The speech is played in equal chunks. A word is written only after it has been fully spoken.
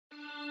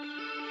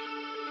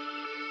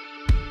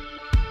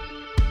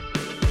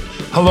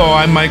Hello,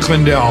 I'm Mike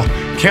Lindell.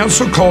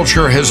 Cancel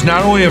culture has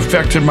not only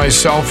affected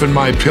myself and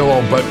my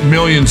pillow, but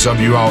millions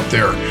of you out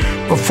there.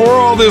 Before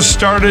all this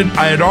started,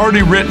 I had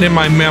already written in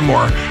my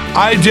memoir,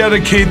 I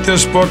dedicate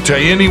this book to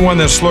anyone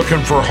that's looking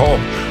for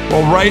hope.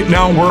 Well, right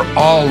now, we're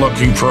all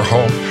looking for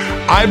hope.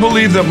 I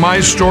believe that my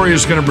story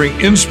is going to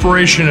bring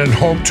inspiration and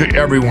hope to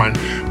everyone.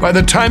 By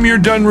the time you're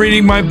done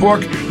reading my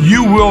book,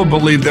 you will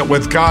believe that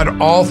with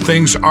God, all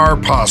things are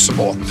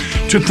possible.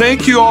 To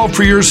thank you all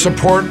for your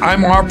support,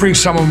 I'm offering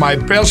some of my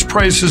best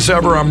prices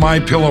ever on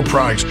MyPillow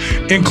products,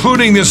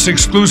 including this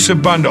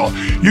exclusive bundle.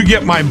 You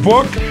get my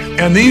book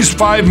and these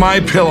 5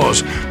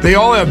 MyPillows. They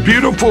all have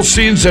beautiful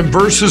scenes and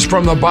verses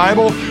from the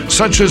Bible,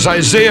 such as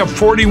Isaiah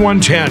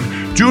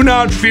 41:10. Do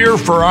not fear,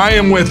 for I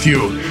am with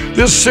you.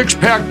 This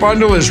 6-pack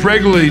bundle is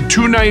regularly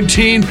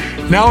 $219.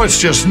 Now it's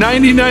just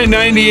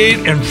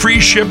 $99.98 and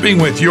free shipping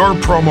with your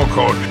promo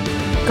code.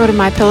 Go to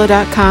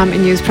MyPillow.com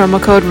and use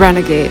promo code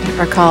RENEGADE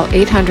or call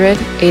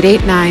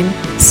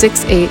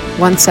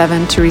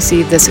 800-889-6817 to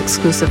receive this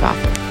exclusive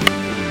offer.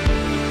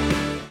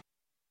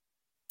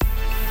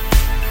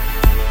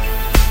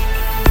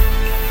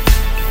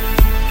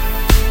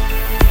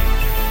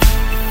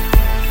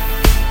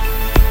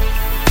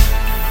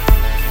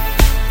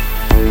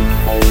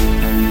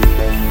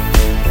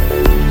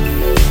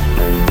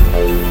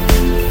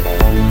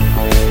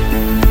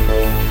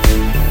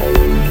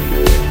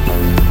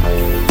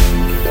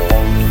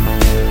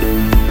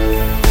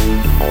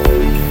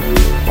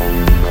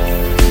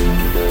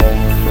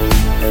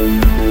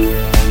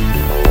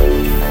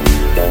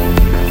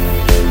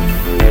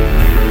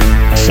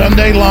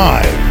 Sunday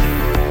Live.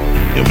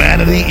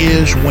 Humanity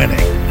is winning.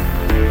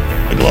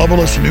 The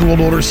globalist New World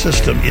Order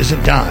system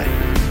isn't dying.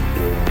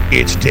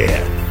 It's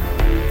dead.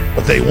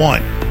 But they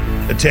want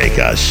to take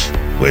us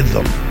with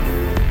them.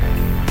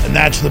 And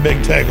that's the big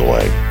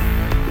takeaway.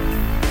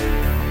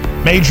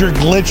 Major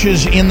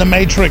glitches in the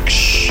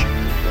matrix.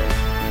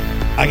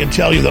 I can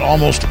tell you that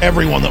almost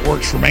everyone that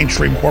works for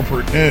mainstream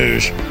corporate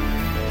news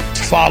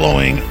is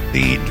following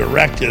the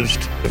directives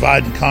to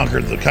divide and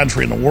conquer the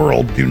country and the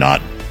world, do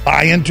not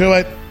buy into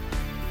it,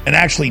 and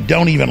actually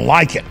don't even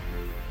like it.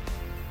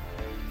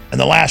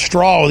 And the last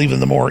straw with even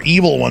the more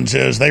evil ones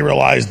is they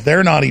realize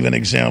they're not even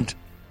exempt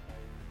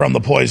from the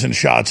poison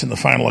shots in the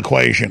final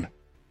equation.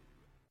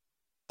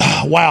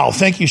 Wow,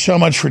 thank you so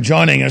much for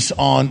joining us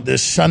on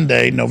this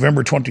Sunday,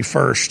 November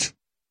 21st,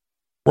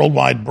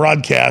 worldwide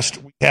broadcast.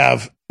 We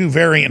have 2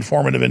 very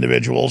informative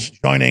individuals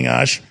joining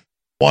us.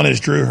 One is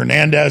Drew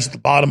Hernandez at the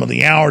bottom of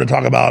the hour to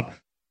talk about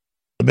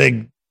the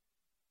big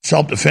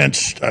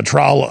self-defense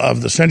trial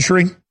of the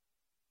century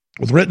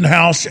with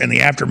Rittenhouse and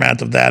the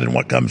aftermath of that and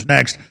what comes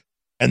next.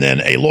 And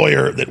then a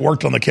lawyer that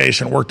worked on the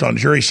case and worked on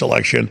jury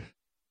selection,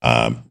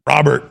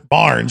 Robert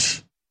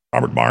Barnes.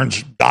 Robert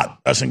Barnes got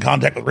us in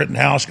contact with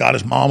Rittenhouse, got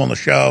his mom on the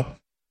show.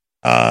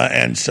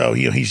 And so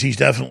he's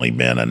definitely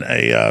been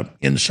an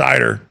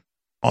insider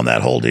on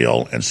that whole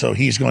deal. And so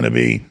he's going to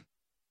be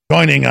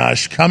joining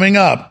us coming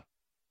up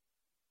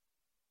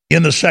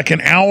in the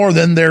second hour.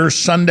 Then there's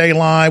Sunday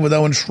Live with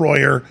Owen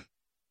Schroyer,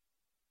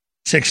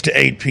 6 to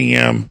 8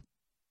 p.m.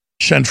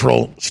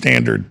 Central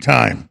Standard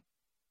Time.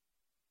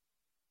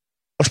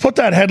 Let's put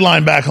that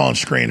headline back on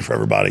screen for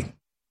everybody,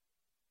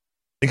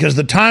 because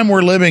the time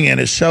we're living in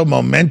is so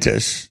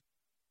momentous.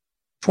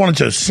 Just wanted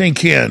to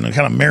sink in and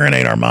kind of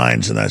marinate our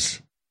minds in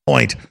this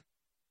point.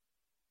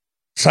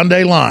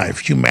 Sunday Live,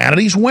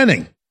 humanity's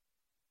winning.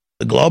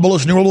 The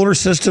globalist New World Order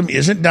system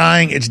isn't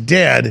dying, it's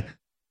dead,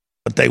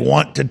 but they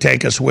want to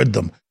take us with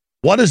them.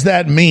 What does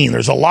that mean?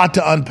 There's a lot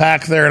to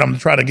unpack there, and I'm going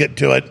to try to get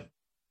to it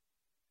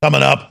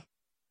coming up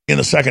in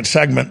the second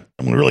segment.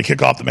 I'm going to really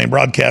kick off the main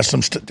broadcast.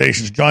 Some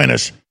stations join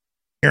us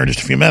here in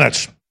just a few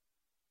minutes.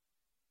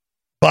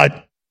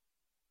 But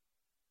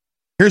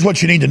here's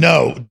what you need to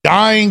know.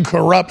 Dying,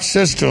 corrupt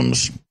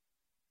systems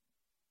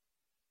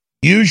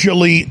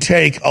usually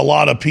take a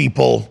lot of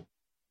people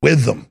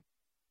with them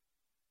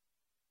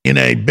in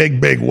a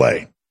big, big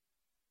way.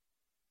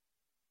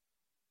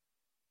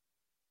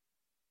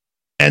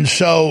 And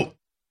so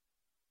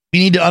we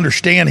need to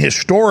understand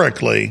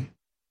historically. In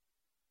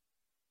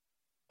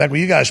fact, will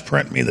you guys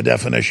print me the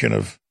definition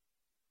of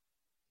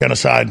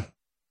genocide?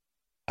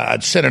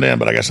 I'd sent it in,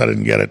 but I guess I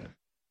didn't get it.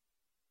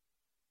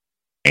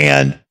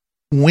 And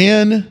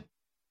when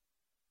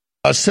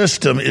a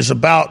system is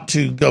about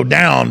to go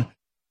down,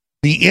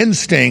 the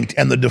instinct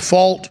and the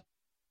default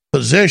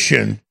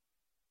position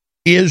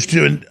is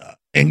to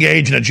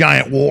engage in a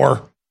giant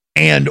war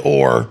and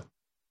or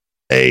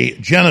a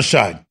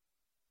genocide.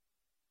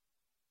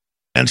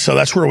 And so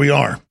that's where we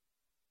are.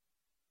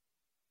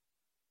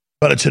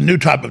 But it's a new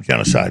type of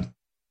genocide.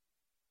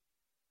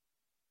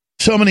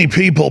 So many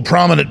people,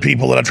 prominent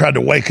people that I tried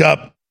to wake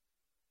up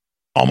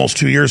almost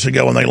 2 years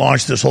ago when they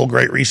launched this whole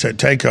Great Reset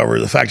takeover,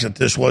 the fact that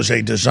this was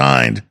a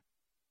designed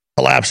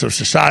collapse of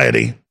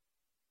society.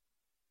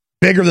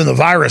 Bigger than the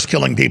virus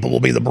killing people will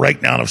be the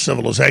breakdown of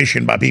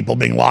civilization by people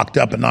being locked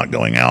up and not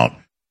going out,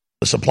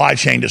 the supply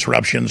chain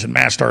disruptions and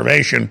mass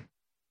starvation,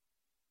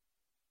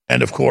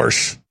 and of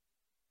course,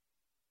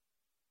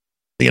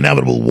 the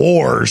inevitable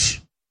wars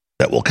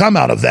that will come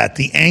out of that,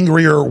 the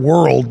angrier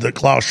world that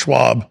Klaus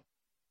Schwab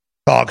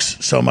talks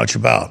so much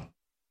about.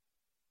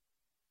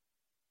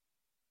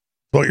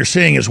 What you're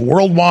seeing is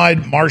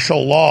worldwide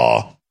martial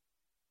law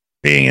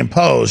being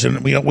imposed.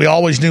 And we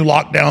always knew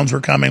lockdowns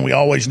were coming. We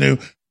always knew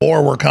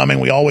war were coming.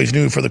 We always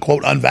knew for the,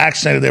 quote,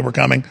 unvaccinated they were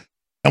coming.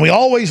 And we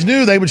always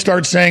knew they would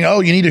start saying, oh,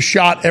 you need a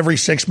shot every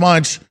 6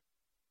 months.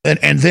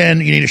 And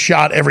then you need a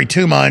shot every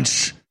 2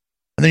 months.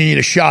 And then you need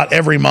a shot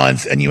every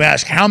month. And you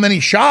ask, how many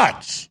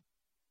shots?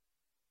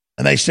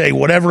 And they say,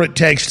 whatever it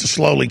takes to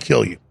slowly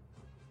kill you.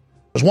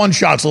 Because one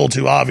shot's a little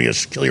too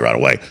obvious, kill you right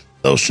away.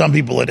 Though some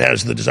people, it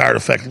has the desired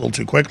effect a little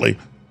too quickly.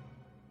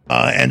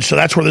 And so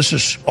that's where this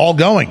is all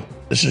going.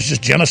 This is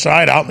just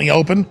genocide out in the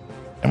open.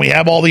 And we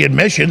have all the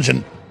admissions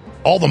and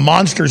all the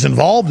monsters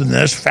involved in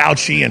this,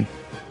 Fauci and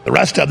the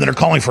rest of them that are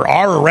calling for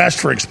our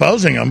arrest for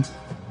exposing them.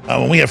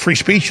 When we have free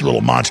speech, you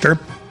little monster.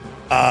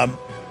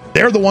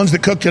 They're the ones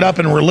that cooked it up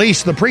and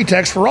released the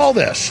pretext for all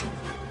this.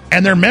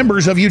 And they're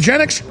members of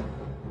eugenics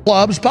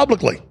clubs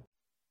publicly.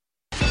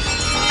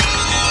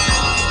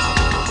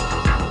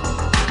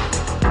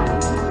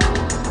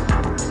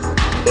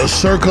 The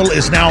circle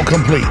is now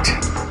complete.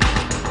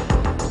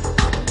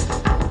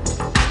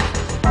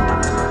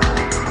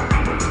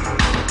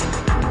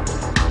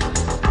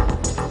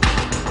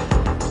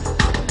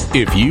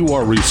 If you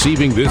are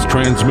receiving this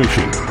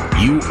transmission,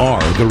 you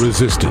are the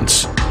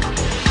resistance.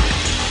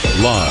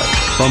 Live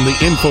from the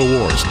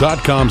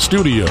Infowars.com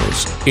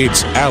studios,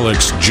 it's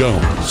Alex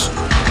Jones.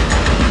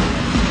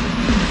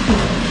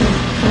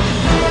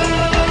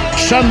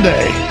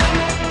 Sunday,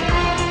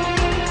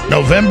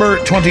 November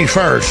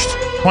 21st,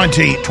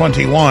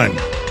 2021.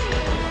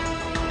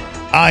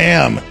 I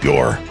am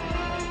your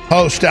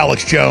host,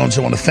 Alex Jones.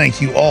 I want to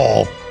thank you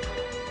all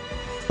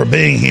for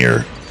being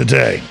here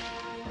today.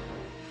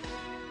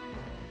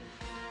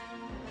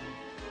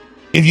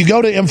 If you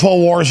go to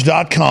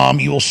Infowars.com,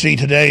 you will see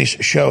today's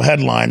show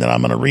headline that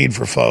I'm going to read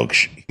for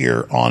folks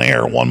here on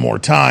air one more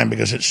time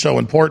because it's so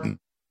important.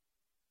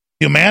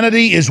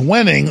 Humanity is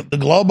winning. The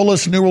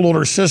globalist New World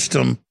Order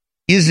system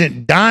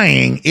isn't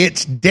dying,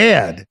 it's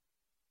dead.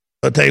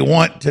 But they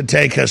want to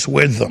take us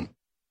with them.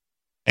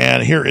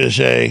 And here is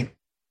a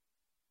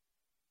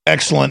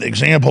excellent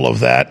example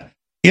of that.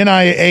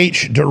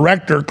 NIH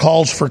director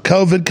calls for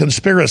COVID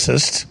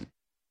conspiracists,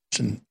 it's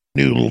a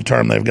new little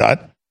term they've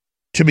got,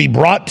 to be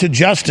brought to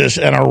justice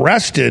and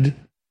arrested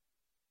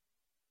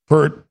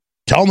for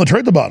telling the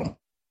truth about them.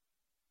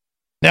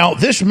 Now,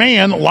 this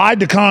man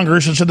lied to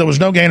Congress and said there was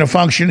no gain of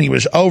function. He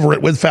was over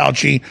it with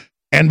Fauci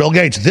and Bill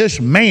Gates. This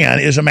man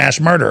is a mass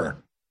murderer.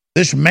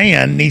 This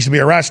man needs to be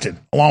arrested,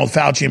 along with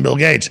Fauci and Bill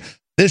Gates.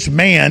 This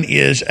man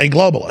is a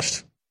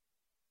globalist,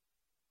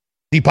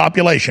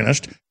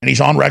 depopulationist, and he's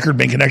on record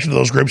being connected to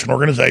those groups and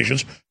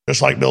organizations,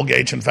 just like Bill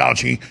Gates and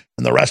Fauci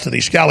and the rest of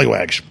these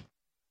scallywags.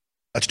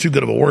 That's too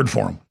good of a word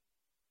for him.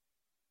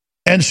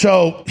 And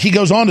so he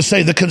goes on to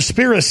say the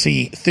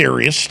conspiracy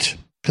theorists,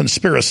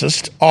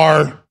 conspiracists,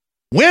 are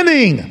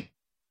winning.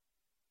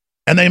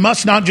 And they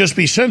must not just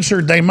be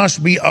censored, they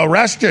must be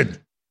arrested.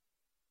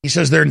 He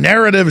says their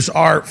narratives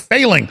are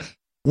failing.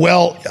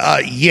 Well,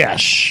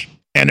 yes.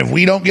 And if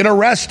we don't get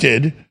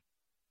arrested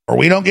or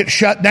we don't get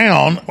shut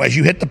down, as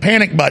you hit the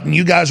panic button,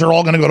 you guys are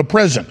all going to go to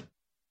prison.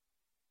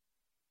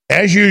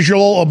 As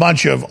usual, a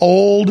bunch of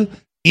old,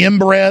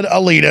 inbred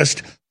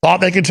elitists thought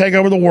they could take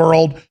over the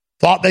world,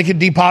 thought they could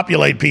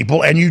depopulate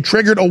people, and you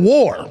triggered a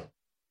war.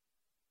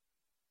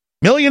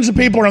 Millions of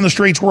people are on the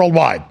streets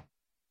worldwide.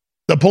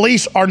 The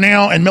police are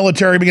now and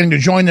military beginning to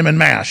join them en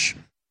masse.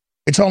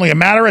 It's only a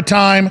matter of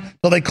time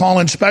till they call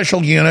in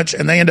special units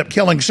and they end up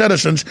killing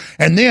citizens.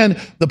 And then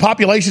the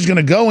population is going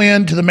to go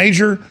into the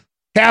major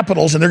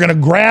capitals and they're going to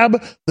grab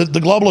the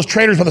globalist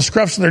traitors by the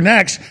scruffs of their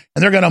necks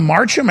and they're going to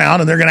march them out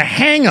and they're going to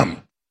hang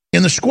them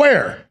in the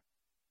square.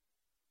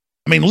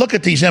 I mean, look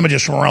at these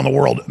images from around the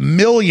world.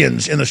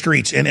 Millions in the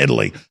streets in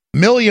Italy.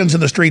 Millions in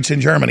the streets in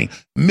Germany.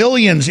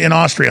 Millions in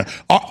Austria.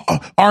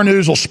 Our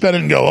news will spin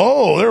it and go,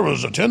 oh, there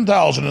was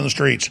 10,000 in the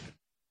streets.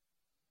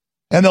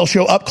 And they'll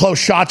show up-close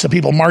shots of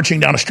people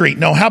marching down a street.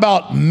 No, how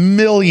about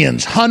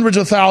millions, hundreds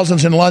of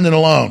thousands in London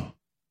alone?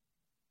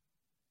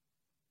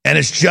 And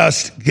it's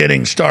just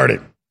getting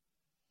started.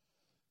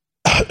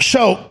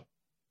 So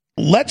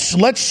let's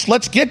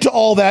get to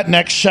all that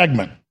next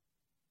segment.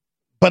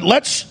 But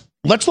let's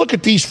look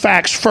at these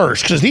facts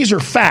first, because these are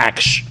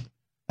facts,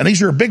 and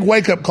these are big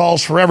wake-up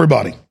calls for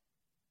everybody.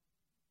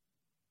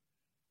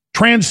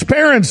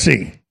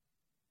 Transparency.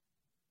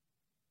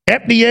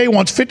 FDA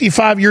wants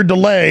 55-year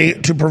delay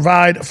to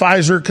provide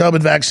Pfizer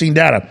COVID vaccine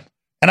data.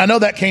 And I know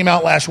that came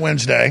out last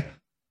Wednesday,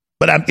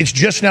 but it's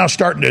just now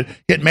starting to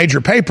hit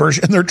major papers,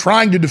 and they're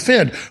trying to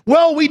defend.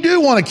 Well, we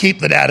do want to keep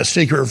the data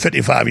secret for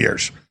 55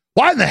 years.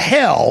 Why in the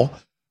hell,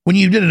 when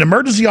you did an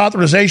emergency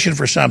authorization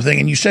for something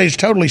and you say it's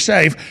totally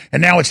safe,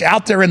 and now it's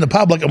out there in the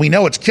public and we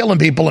know it's killing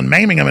people and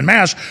maiming them en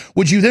masse,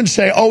 would you then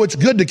say, oh, it's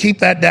good to keep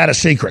that data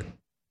secret?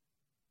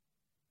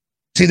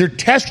 See, they're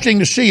testing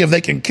to see if they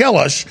can kill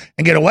us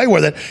and get away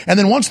with it. And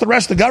then once the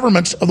rest of the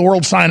governments of the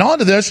world sign on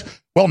to this,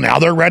 well, now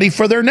they're ready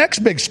for their next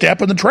big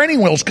step and the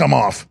training wheels come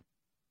off.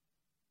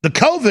 The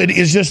COVID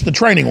is just the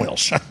training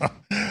wheels.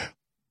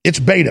 It's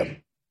beta.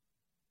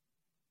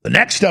 The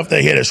next stuff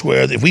they hit us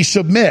with, if we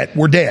submit,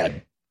 we're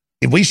dead.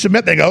 If we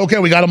submit, they go, okay,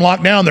 we got them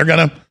locked down. They're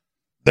not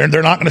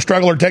going to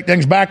struggle or take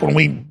things back when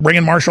we bring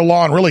in martial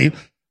law and really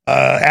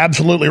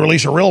absolutely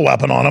release a real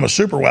weapon on them, a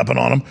super weapon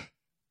on them.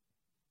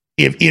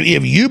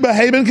 If you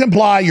behave and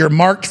comply, you're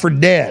marked for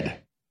dead.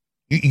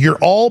 You're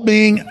all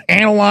being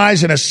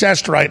analyzed and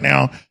assessed right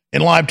now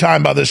in live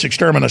time by this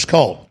exterminist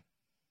cult.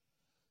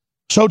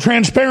 So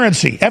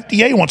transparency.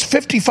 FDA wants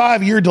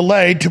 55-year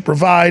delay to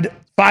provide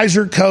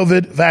Pfizer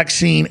COVID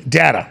vaccine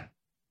data.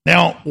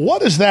 Now,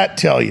 what does that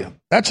tell you?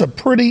 That's a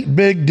pretty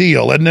big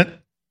deal, isn't it?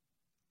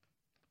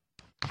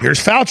 Here's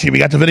Fauci. We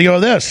got the video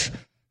of this.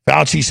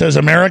 Fauci says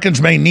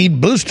Americans may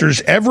need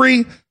boosters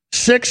every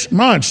 6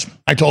 months.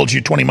 I told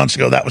you 20 months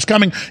ago that was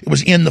coming. It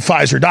was in the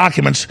Pfizer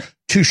documents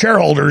to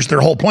shareholders,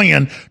 their whole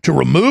plan to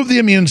remove the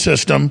immune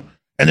system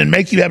and then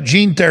make you have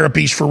gene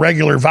therapies for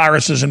regular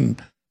viruses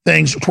and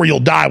things where you'll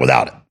die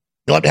without it.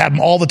 You'll have to have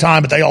them all the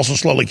time, but they also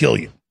slowly kill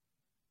you.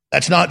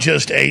 That's not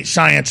just a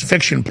science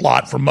fiction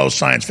plot from most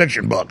science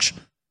fiction books.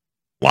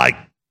 Like,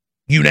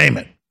 you name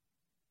it.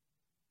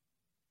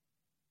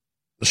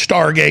 The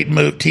Stargate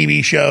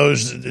TV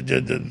shows,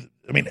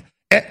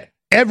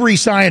 every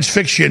science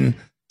fiction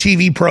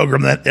TV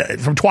program that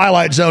from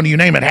Twilight Zone, you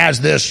name it,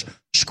 has this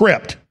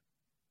script.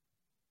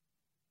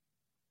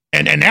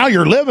 And now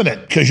you're living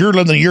it because you're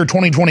living the year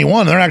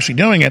 2021 and they're actually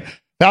doing it.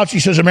 Fauci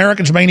says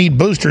Americans may need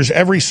boosters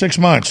every 6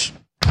 months.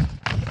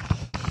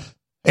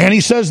 And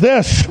he says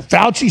this,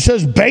 Fauci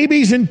says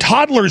babies and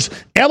toddlers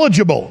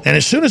eligible. And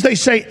as soon as they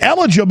say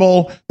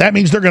eligible, that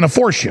means they're going to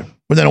force you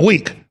within a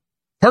week.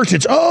 First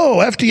it's,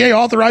 FDA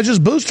authorizes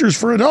boosters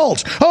for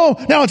adults.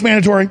 Now it's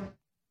mandatory.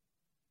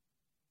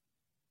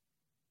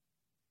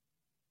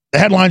 The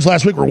headlines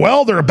last week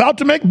were, they're about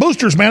to make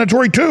boosters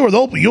mandatory too,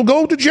 or you'll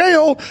go to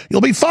jail.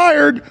 You'll be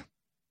fired.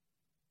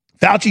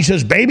 Fauci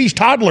says babies,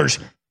 toddlers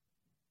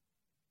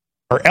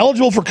are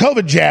eligible for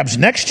COVID jabs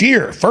next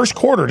year, first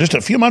quarter, just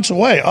a few months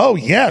away. Oh,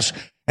 yes.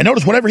 And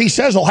notice whatever he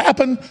says will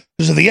happen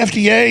because if the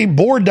FDA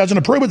board doesn't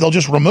approve it, they'll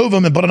just remove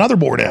him and put another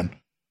board in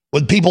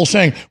with people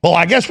saying, well,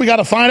 I guess we got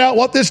to find out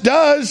what this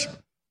does.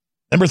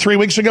 Remember 3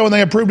 weeks ago when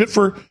they approved it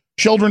for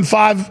children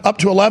 5 up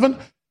to 11?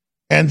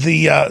 And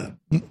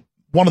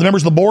one of the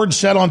members of the board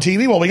said on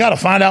TV, well, we got to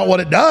find out what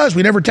it does.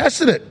 We never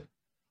tested it.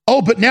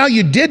 Oh, but now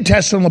you did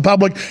test it on the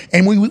public,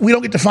 and we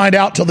don't get to find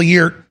out till the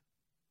year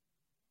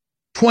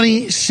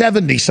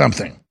 2070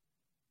 something.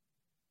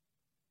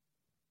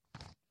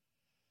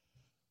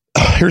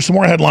 Here's some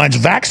more headlines.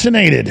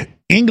 Vaccinated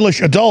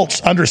English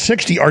adults under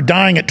 60 are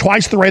dying at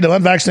twice the rate of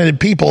unvaccinated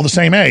people the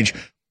same age.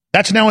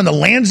 That's now in the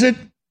Lancet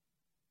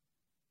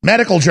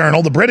Medical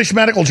Journal, the British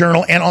Medical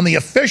Journal, and on the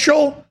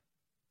official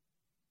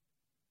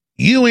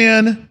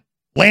UN,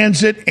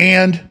 Lancet,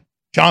 and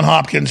Johns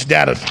Hopkins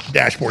data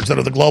dashboards that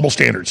are the global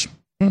standards.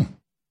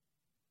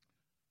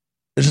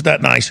 Isn't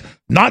that nice?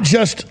 Not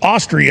just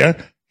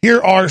Austria. Here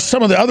are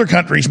some of the other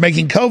countries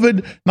making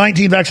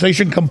COVID-19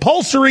 vaccination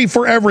compulsory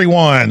for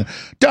everyone.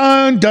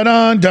 Dun, dun,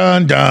 dun,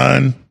 dun,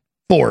 dun.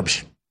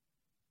 Forbes.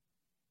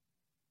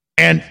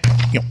 And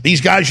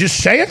these guys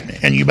just say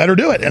it, and you better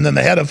do it. And then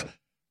the head of,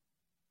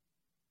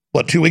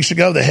 2 weeks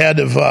ago, the head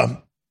of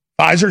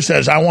Pfizer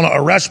says, I want to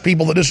arrest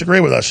people that disagree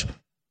with us.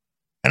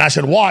 And I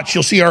said, watch,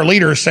 you'll see our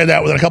leaders say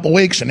that within a couple of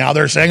weeks. And now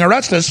they're saying,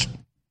 arrest us,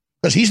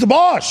 because he's the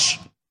boss.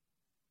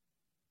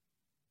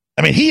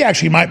 I mean, he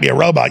actually might be a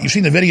robot. You've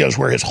seen the videos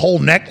where his whole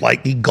neck,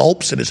 like he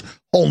gulps and his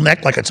whole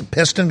neck, like it's a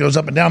piston, goes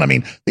up and down. I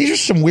mean, these are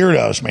some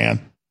weirdos,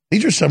 man.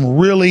 These are some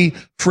really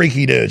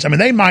freaky dudes. I mean,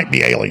 they might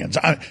be aliens.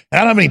 I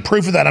don't have any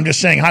proof of that. I'm just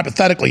saying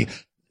hypothetically,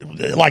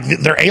 like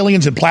they're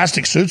aliens in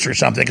plastic suits or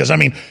something. Because, I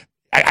mean,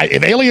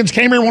 if aliens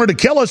came here and wanted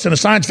to kill us in a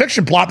science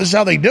fiction plot, this is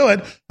how they do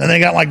it. And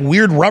they got like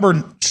weird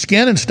rubber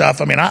skin and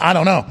stuff. I mean, I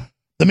don't know.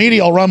 The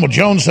media will run with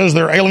Jones says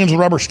they're aliens with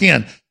rubber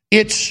skin.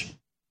 It's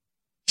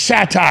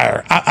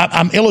satire.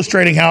 I'm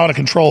illustrating how out of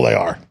control they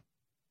are.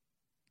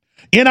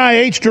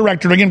 NIH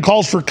director again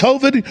calls for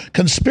COVID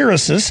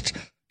conspiracists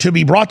to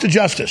be brought to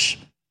justice.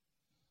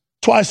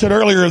 That's why I said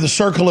earlier the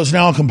circle is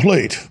now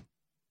complete.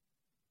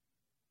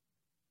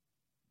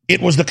 It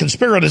was the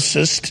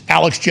conspiracist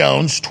Alex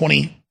Jones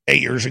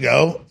 28 years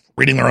ago,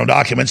 reading their own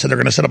documents, said they're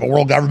going to set up a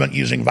world government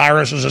using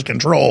viruses as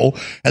control,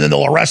 and then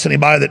they'll arrest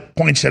anybody that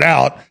points it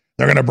out.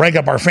 They're going to break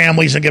up our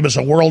families and give us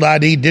a world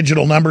ID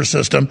digital number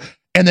system.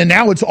 And then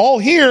now it's all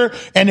here,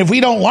 and if we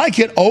don't like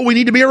it, we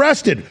need to be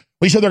arrested.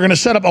 We said they're going to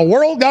set up a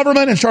world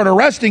government and start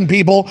arresting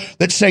people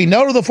that say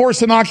no to the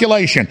forced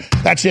inoculation.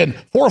 That's in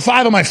 4 or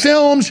 5 of my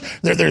films.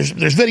 There's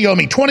video of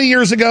me 20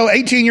 years ago,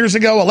 18 years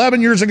ago,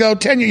 11 years ago,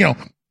 10 years,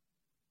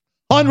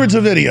 hundreds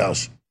of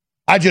videos.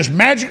 I just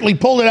magically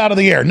pulled it out of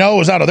the air. No, it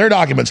was out of their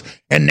documents.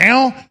 And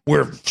now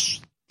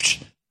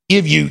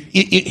if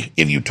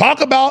you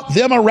talk about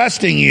them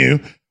arresting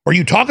you, or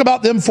you talk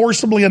about them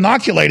forcibly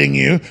inoculating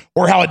you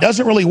or how it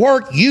doesn't really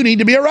work, you need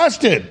to be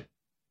arrested.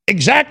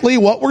 Exactly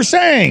what we're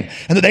saying.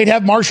 And that they'd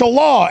have martial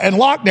law and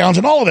lockdowns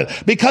and all of it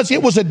because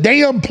it was a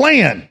damn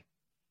plan.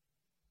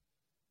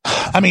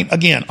 I mean,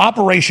 again,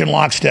 Operation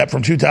Lockstep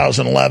from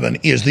 2011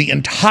 is the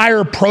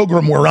entire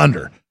program we're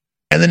under.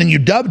 And then you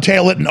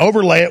dovetail it and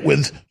overlay it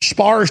with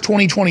SPAR's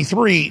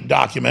 2023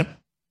 document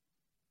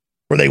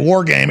where they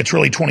war game. It's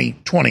really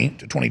 2020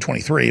 to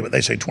 2023, but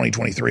they say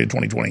 2023 to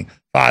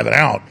 2025 and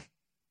out.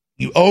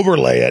 You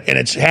overlay it, and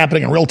it's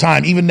happening in real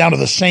time, even down to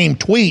the same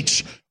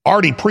tweets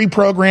already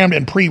pre-programmed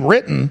and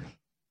pre-written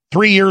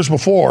 3 years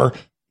before,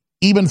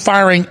 even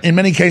firing in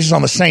many cases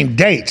on the same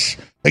dates.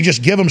 They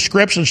just give them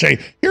scripts and say,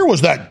 here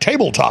was that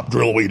tabletop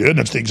drill we did, and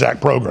it's the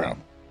exact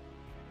program.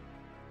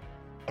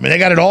 I mean, they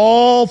got it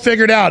all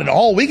figured out, and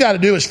all we got to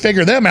do is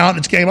figure them out, and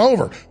it's game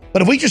over.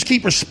 But if we just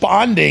keep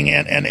responding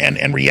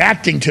and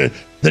reacting to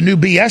the new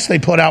BS they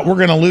put out, we're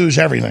going to lose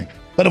everything.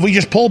 But if we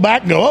just pull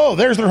back and go, oh,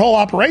 there's their whole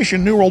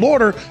operation, New World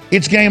Order,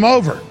 it's game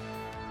over.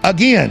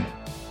 Again,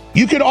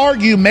 you could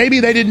argue maybe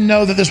they didn't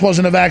know that this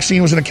wasn't a vaccine,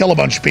 it was going to kill a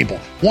bunch of people.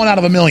 1 out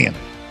of 1 million.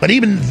 But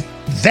even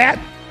that,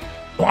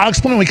 well, I'll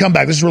explain when we come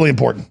back. This is really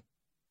important.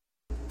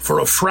 For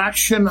a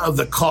fraction of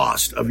the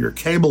cost of your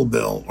cable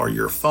bill or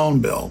your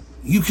phone bill,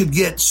 you could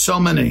get so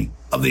many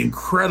of the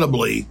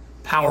incredibly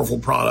powerful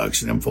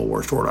products at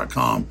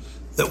InfoWarsStore.com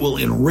that will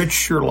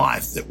enrich your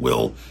life, that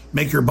will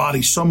make your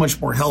body so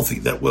much more healthy,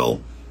 that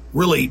will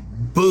really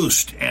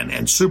boost and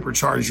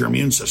supercharge your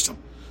immune system.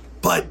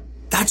 But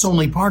that's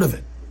only part of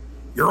it.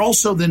 You're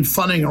also then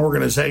funding an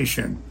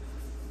organization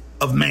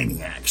of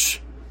maniacs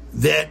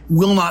that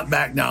will not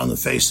back down in the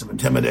face of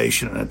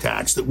intimidation and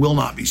attacks, that will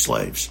not be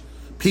slaves.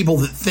 People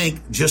that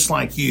think just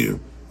like you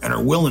and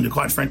are willing to,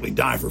 quite frankly,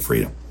 die for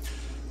freedom.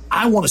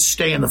 I want to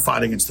stay in the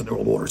fight against the New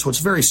World Order. So it's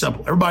very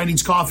simple. Everybody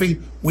needs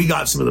coffee. We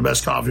got some of the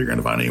best coffee you're going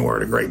to find anywhere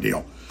at a great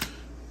deal.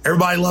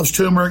 Everybody loves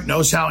turmeric,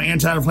 knows how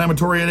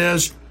anti-inflammatory it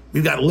is.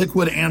 We've got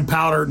liquid and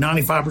powder,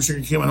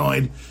 95%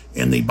 humanoid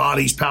in the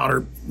body's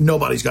powder.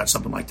 Nobody's got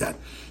something like that.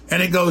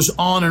 And it goes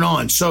on and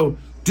on. So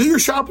do your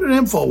shopping at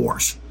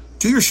InfoWars.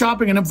 Do your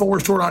shopping at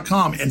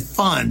InfoWarsStore.com and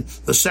fund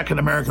the Second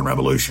American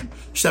Revolution,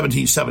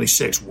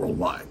 1776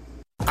 worldwide.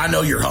 I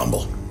know you're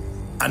humble.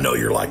 I know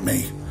you're like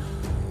me.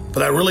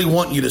 But I really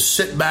want you to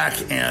sit back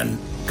and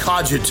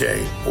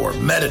cogitate or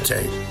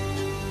meditate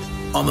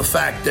on the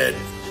fact that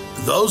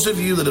those of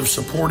you that have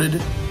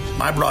supported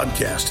my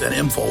broadcast and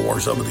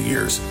InfoWars over the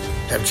years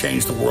have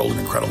changed the world in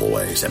incredible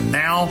ways. And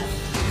now,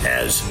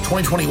 as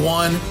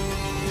 2021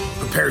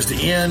 prepares to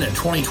end and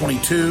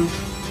 2022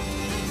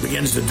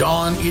 begins to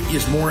dawn, it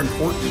is more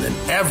important than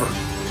ever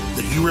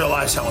that you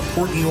realize how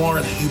important you are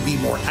and that you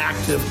be more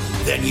active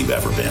than you've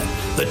ever been.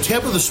 The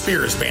tip of the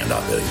spear is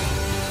Band.video.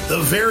 The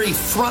very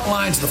front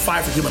lines of the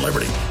fight for human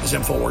liberty is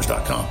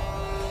InfoWars.com.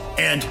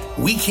 And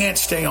we can't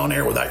stay on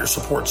air without your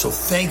support. So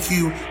thank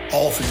you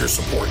all for your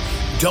support.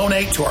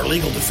 Donate to our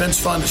legal defense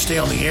fund to stay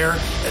on the air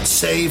at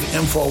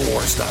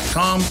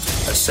SaveInfoWars.com.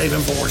 That's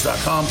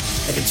SaveInfoWars.com.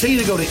 And continue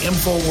to go to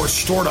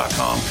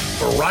InfoWarsStore.com,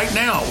 where right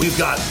now we've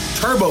got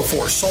Turbo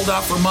Force sold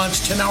out for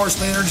months, 10 hours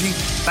of energy,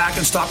 back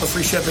in stock with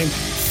free shipping,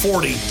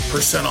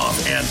 40%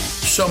 off, and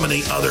so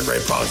many other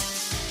great products.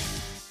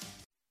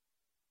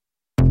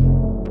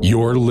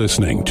 You're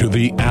listening to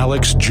The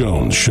Alex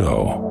Jones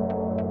Show.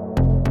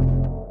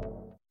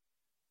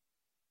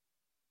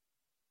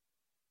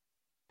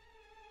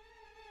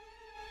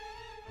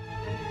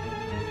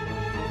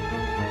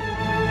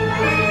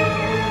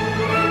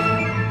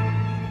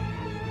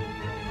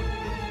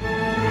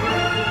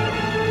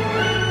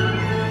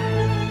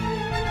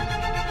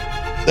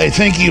 They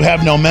think you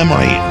have no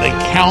memory. They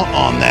count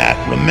on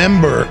that.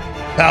 Remember,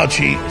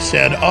 Fauci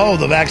said, oh,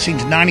 the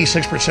vaccine's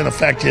 96%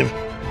 effective.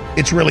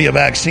 It's really a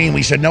vaccine.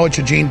 We said, no, it's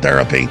a gene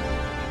therapy.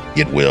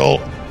 It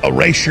will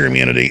erase your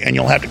immunity, and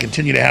you'll have to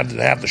continue to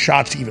have the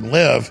shots to even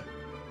live.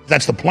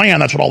 That's the plan.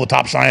 That's what all the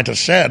top scientists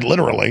said,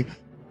 literally.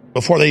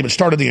 Before they even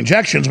started the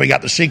injections, we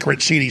got the secret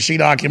CDC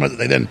document that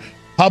they then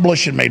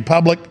published and made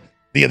public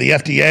via the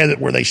FDA,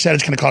 where they said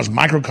it's going to cause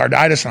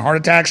myocarditis and heart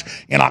attacks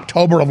in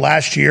October of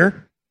last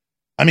year.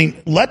 I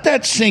mean, let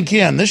that sink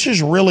in. This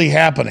is really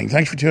happening.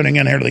 Thanks for tuning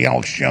in here to the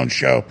Alex Jones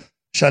Show,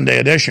 Sunday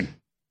edition.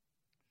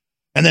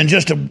 And then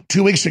just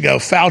 2 weeks ago,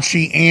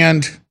 Fauci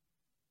and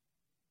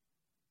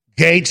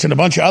Gates and a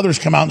bunch of others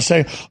come out and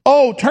say,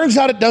 oh, turns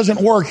out it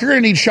doesn't work. You're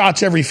going to need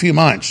shots every few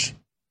months.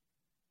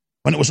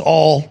 When it was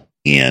all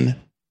in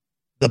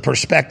the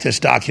prospectus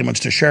documents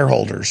to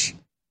shareholders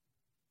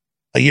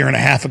a year and a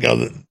half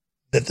ago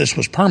that this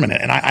was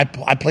permanent. And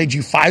I played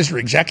you Pfizer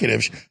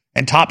executives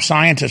and top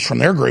scientists from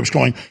their groups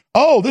going,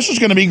 oh, this is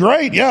going to be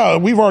great. Yeah,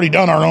 we've already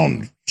done our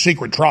own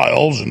secret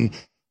trials, and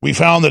we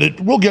found that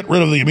it will get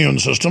rid of the immune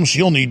system, so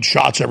you'll need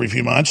shots every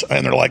few months.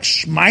 And they're like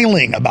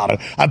smiling about it.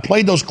 I've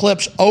played those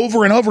clips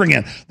over and over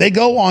again. They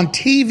go on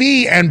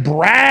TV and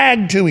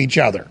brag to each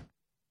other.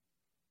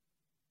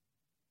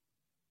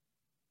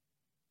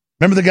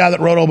 Remember the guy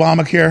that wrote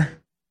Obamacare?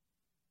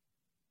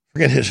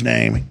 Forget his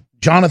name.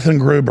 Jonathan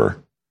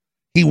Gruber.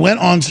 He went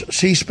on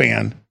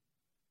C-SPAN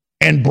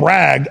and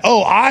bragged,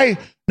 no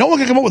one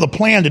can come up with a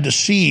plan to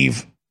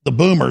deceive the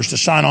boomers to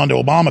sign on to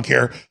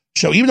Obamacare.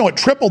 So even though it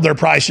tripled their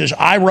prices,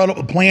 I wrote up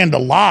a plan to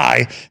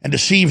lie and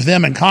deceive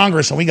them in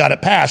Congress, and we got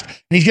it passed. And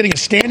he's getting a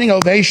standing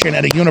ovation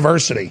at a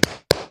university.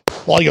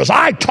 Well, he goes,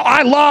 I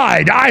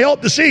lied. I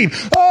helped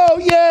deceive. Oh,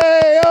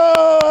 yay.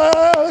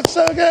 Oh, it's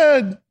so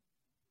good.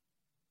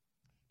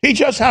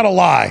 Teach us how to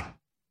lie.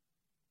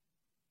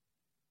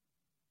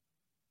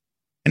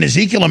 And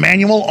Ezekiel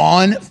Emanuel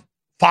on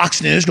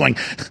Fox News going,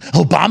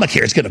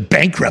 Obamacare is going to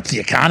bankrupt the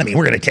economy.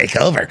 We're going to take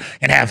over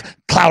and have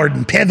Cloward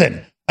and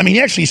Piven. I mean,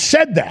 he actually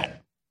said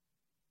that.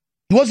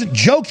 He wasn't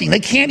joking. They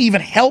can't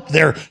even help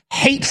their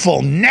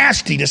hateful,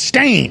 nasty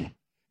disdain.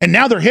 And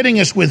now they're hitting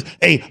us with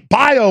a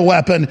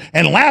bioweapon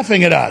and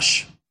laughing at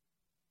us.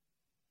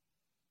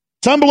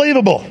 It's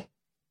unbelievable.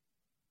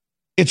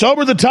 It's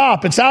over the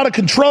top. It's out of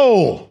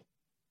control.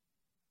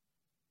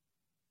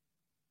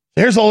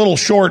 Here's a little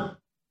short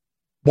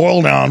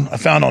boil down I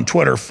found on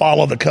Twitter.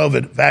 Follow the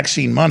COVID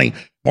vaccine money.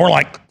 More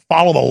like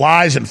follow the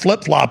lies and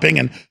flip-flopping,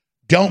 and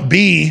don't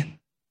be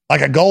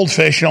like a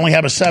goldfish and only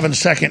have a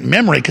 7-second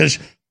memory. Because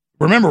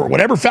remember,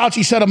 whatever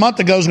Fauci said a month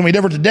ago is going to be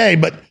different today.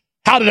 But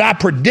how did I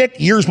predict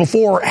years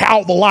before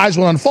how the lies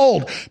will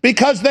unfold?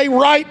 Because they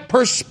write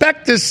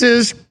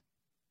prospectuses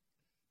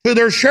to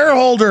their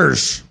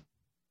shareholders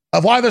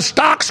of why the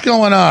stock's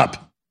going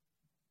up.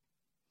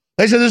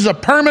 They said this is a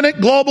permanent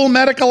global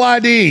medical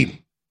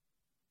ID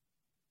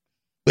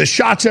with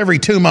shots every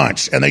 2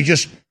 months, and they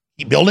just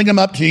keep building them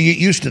up till you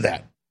get used to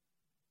that.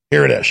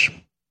 Here it is.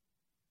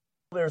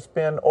 There's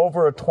been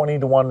over a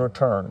 20-to-1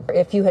 return.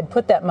 If you had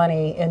put that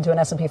money into an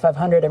S&P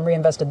 500 and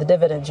reinvested the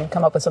dividends, you'd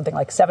come up with something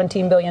like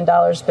 $17 billion,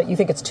 but you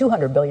think it's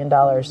 $200 billion.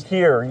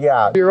 Here,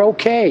 yeah. You're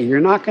okay. You're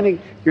not going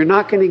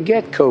to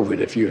get COVID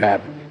if you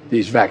have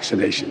these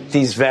vaccinations.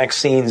 These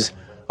vaccines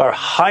are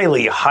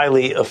highly,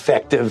 highly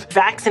effective.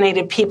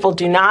 Vaccinated people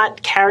do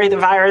not carry the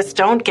virus,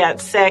 don't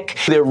get sick.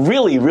 They're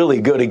really,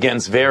 really good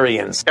against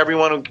variants.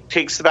 Everyone who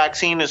takes the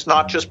vaccine is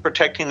not just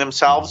protecting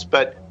themselves,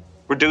 but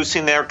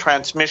reducing their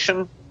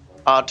transmission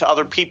to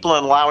other people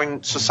and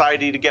allowing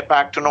society to get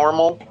back to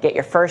normal. Get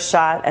your first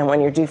shot, and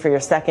when you're due for your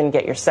second,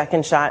 get your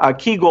second shot. Our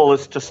key goal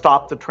is to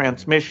stop the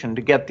transmission,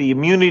 to get the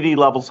immunity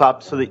levels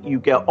up so that you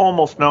get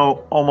almost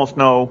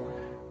no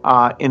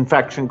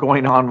infection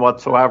going on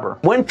whatsoever.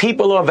 When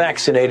people are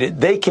vaccinated,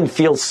 they can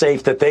feel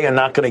safe that they are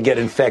not going to get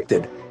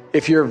infected.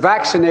 If you're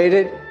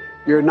vaccinated,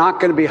 you're not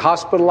going to be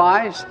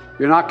hospitalized,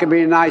 you're not going to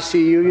be in an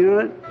ICU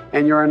unit,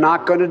 and you're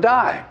not going to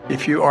die.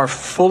 If you are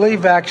fully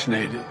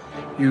vaccinated,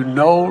 you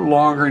no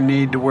longer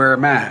need to wear a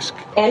mask.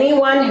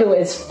 Anyone who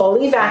is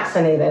fully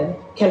vaccinated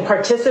can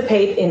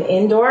participate in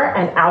indoor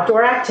and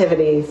outdoor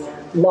activities,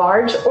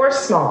 large or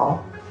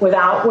small,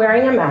 without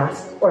wearing a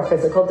mask or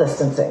physical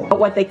distancing. But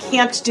what they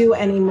can't do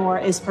anymore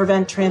is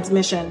prevent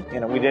transmission.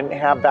 We didn't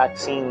have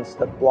vaccines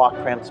that block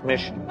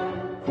transmission.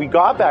 We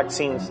got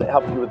vaccines that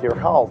help you with your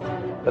health,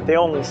 but they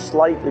only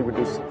slightly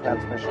reduce the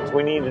transmissions.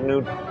 We need a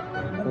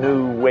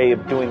new way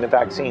of doing the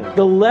vaccine.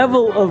 The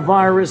level of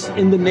virus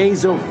in the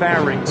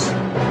nasopharynx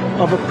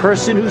of a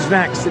person who's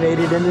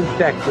vaccinated and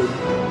infected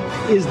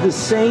is the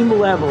same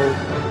level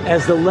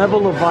as the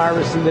level of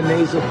virus in the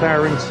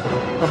nasopharynx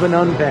of an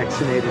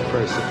unvaccinated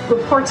person.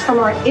 Reports from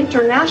our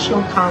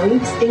international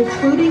colleagues,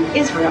 including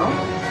Israel,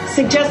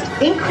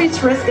 suggest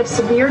increased risk of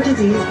severe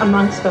disease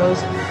amongst those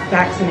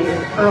vaccinated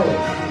early.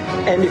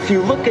 And if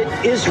you look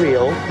at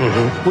Israel,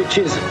 which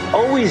has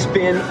always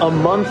been a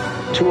month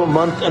to a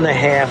month and a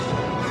half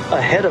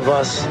ahead of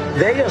us,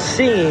 they are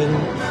seeing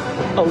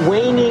a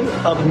waning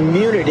of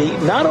immunity,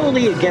 not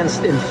only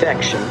against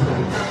infection,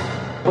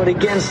 but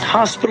against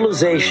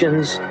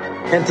hospitalizations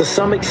and to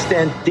some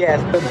extent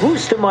death. The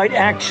booster might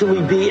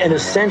actually be an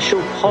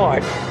essential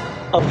part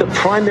of the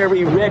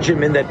primary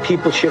regimen that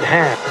people should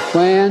have. The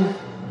plan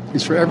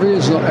is for every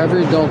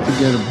adult to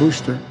get a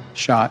booster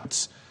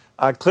shot.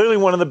 Clearly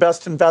one of the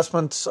best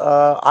investments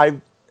I've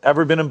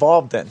ever been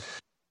involved in.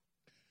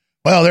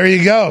 Well, there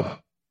you go.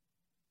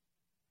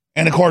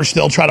 And, of course,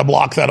 they'll try to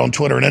block that on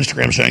Twitter and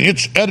Instagram saying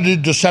it's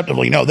edited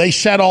deceptively. No, they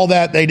said all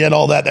that. They did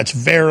all that. That's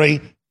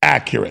very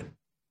accurate,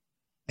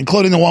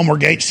 including the one where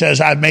Gates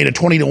says, I've made a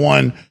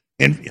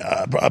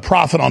 20-to-1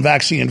 profit on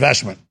vaccine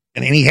investment.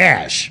 And he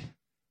has.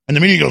 And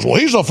the media goes, well,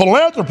 he's a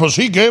philanthropist.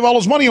 He gave all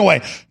his money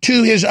away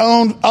to his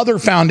own other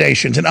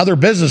foundations and other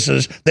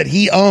businesses that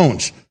he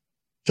owns.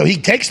 So he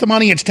takes the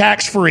money, it's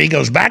tax-free,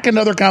 goes back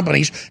into other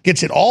companies,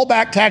 gets it all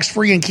back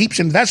tax-free and keeps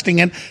investing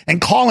in and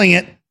calling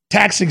it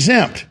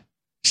tax-exempt,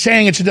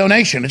 saying it's a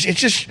donation. It's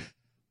just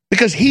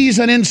because he's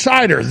an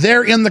insider.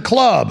 They're in the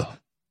club.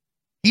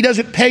 He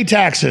doesn't pay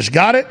taxes.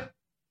 Got it?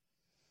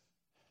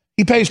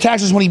 He pays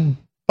taxes when he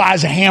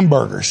buys a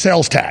hamburger,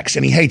 sales tax,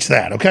 and he hates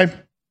that, okay?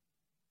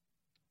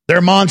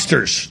 They're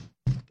monsters.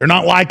 They're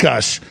not like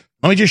us.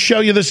 Let me just show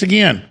you this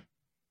again.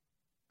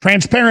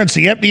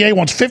 Transparency. FDA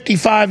wants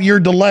 55-year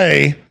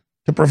delay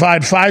to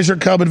provide Pfizer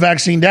COVID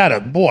vaccine data.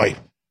 Boy,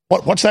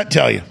 what's that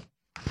tell you?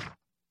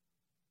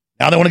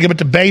 Now they want to give it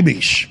to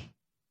babies.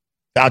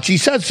 Fauci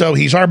said so.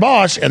 He's our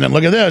boss. And then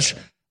look at this.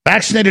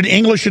 Vaccinated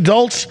English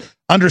adults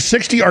under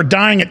 60 are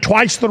dying at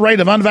twice the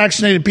rate of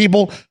unvaccinated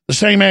people the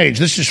same age.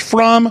 This is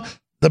from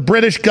the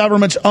British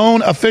government's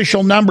own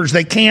official numbers.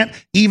 They can't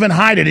even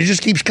hide it. It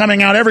just keeps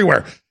coming out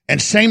everywhere.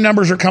 And same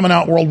numbers are coming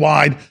out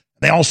worldwide.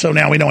 They also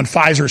now, we know, when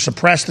Pfizer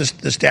suppressed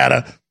this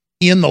data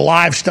in the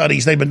live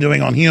studies they've been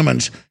doing on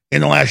humans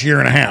in the last year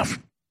and a half.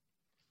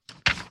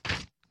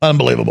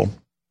 Unbelievable.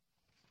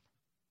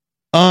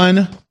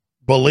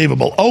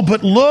 Unbelievable. Oh,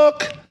 but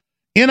look,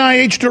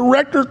 NIH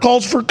director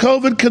calls for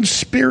COVID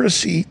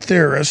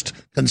conspiracist.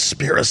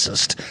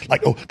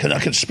 Like, oh, a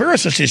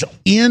conspiracist is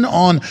in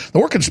on, the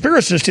word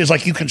conspiracist is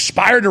like you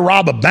conspired to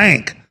rob a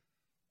bank,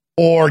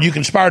 or you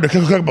conspired to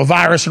cook up a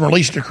virus and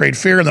release it to create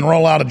fear and then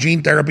roll out a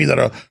gene therapy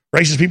that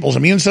erases people's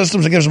immune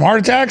systems and gives them heart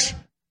attacks.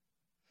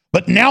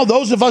 But now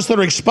those of us that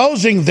are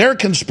exposing their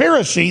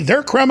conspiracy,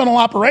 their criminal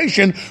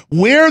operation,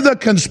 we're the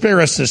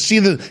conspiracists. See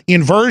the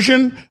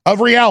inversion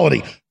of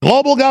reality.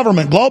 Global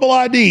government, global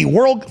ID,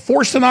 world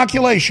forced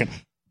inoculation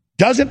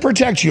doesn't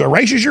protect you,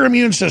 erases your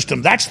immune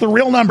system. That's the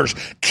real numbers.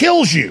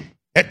 Kills you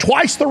at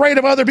twice the rate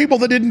of other people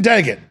that didn't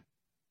take it.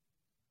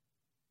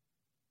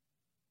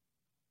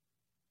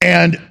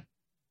 And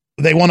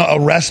they want to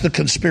arrest the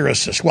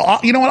conspiracists. Well,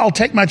 you know what? I'll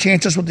take my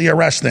chances with the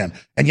arrest then.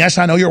 And yes,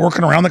 I know you're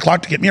working around the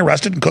clock to get me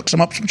arrested and cook some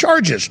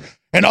charges.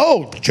 And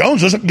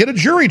Jones doesn't get a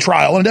jury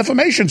trial and a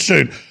defamation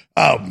suit.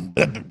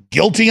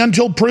 Guilty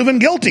until proven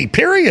guilty,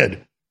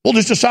 period. We'll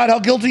just decide how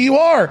guilty you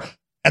are.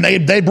 And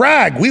they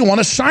brag. We want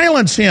to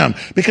silence him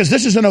because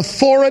this is an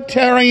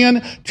authoritarian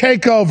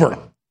takeover.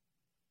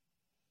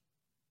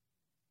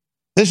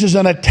 This is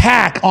an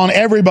attack on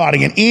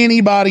everybody, and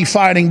anybody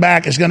fighting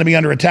back is going to be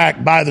under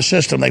attack by the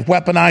system. They've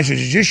weaponized the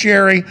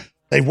judiciary.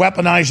 They've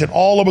weaponized it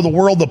all over the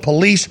world. The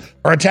police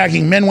are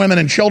attacking men, women,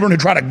 and children who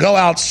try to go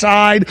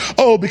outside.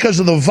 Oh, because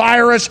of the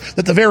virus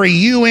that the very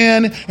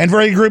UN and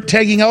very group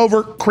taking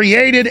over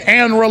created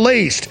and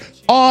released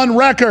on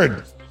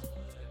record.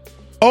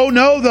 Oh,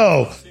 no,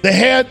 though.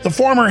 The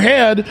former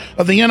head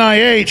of the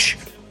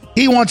NIH,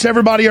 he wants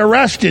everybody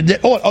arrested.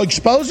 Oh, it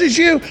exposes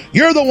you?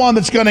 You're the one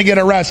that's going to get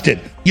arrested.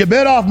 You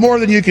bit off more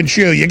than you can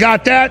chew. You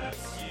got that?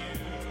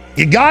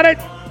 You got it?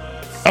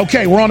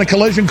 Okay, we're on a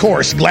collision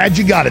course. Glad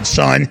you got it,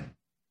 son.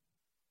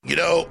 You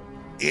know,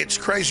 it's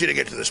crazy to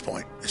get to this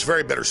point. It's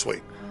very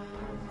bittersweet.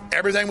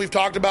 Everything we've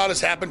talked about has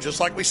happened just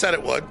like we said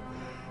it would.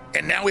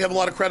 And now we have a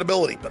lot of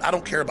credibility. But I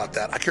don't care about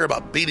that. I care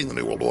about beating the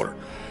New World Order.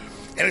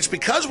 And it's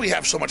because we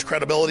have so much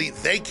credibility,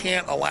 they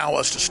can't allow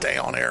us to stay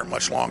on air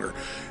much longer.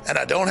 And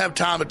I don't have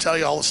time to tell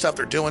you all the stuff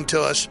they're doing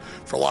to us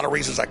for a lot of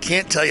reasons. I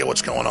can't tell you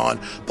what's going on.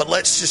 But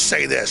let's just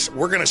say this.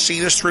 We're going to see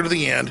this through to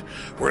the end.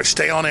 We're going to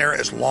stay on air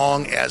as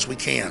long as we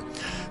can.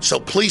 So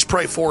please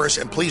pray for us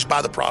and please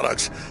buy the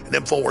products at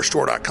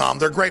InfoWarsStore.com.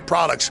 They're great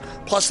products.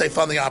 Plus, they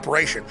fund the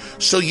operation.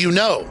 So you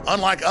know,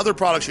 unlike other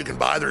products you can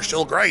buy, they're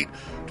still great.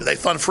 Do they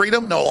fund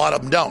freedom? No, a lot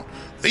of them don't.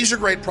 These are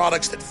great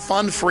products that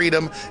fund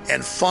freedom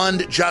and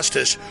fund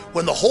justice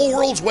when the whole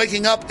world's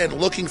waking up and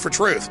looking for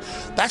truth.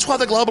 That's why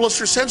the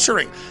globalists are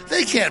censoring.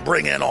 They can't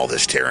bring in all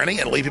this tyranny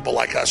and leave people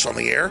like us on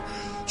the air.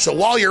 So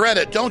while you're at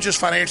it, don't just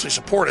financially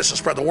support us and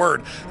spread the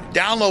word.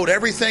 Download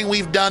everything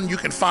we've done you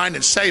can find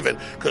and save it,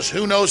 because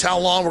who knows how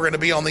long we're going to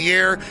be on the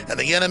air, and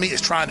the enemy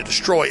is trying to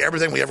destroy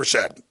everything we ever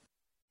said.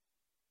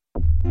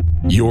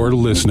 You're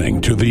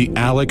listening to The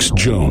Alex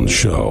Jones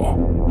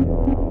Show.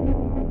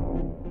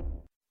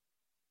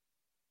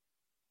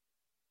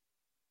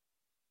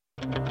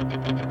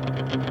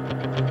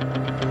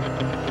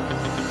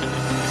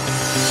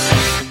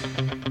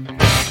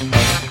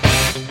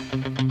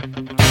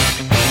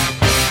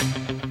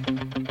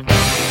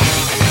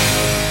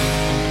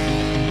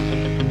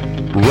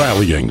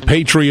 Rallying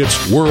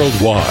patriots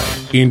worldwide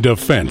in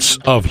defense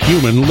of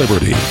human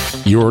liberty.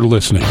 You're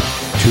listening to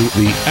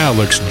The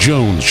Alex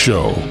Jones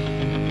Show.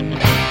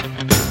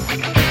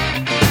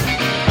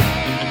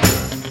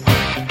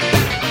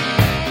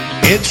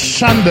 It's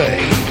Sunday,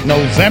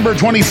 November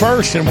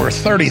 21st, and we're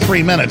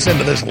 33 minutes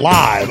into this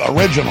live,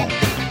 original,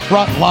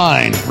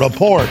 frontline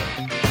report.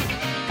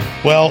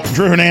 Well,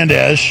 Drew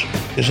Hernandez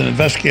is an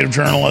investigative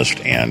journalist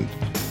and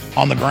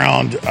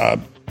on-the-ground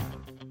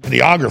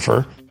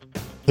videographer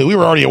who we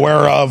were already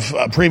aware of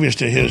previous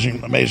to his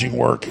amazing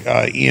work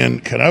in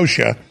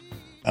Kenosha.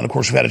 And, of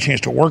course, we've had a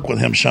chance to work with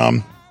him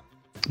some.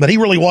 But he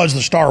really was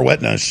the star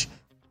witness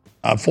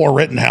for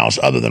Rittenhouse,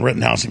 other than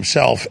Rittenhouse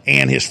himself.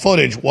 And his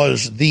footage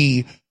was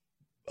the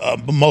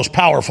most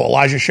powerful.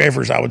 Elijah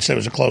Schaffer's, I would say,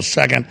 was a close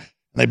second. And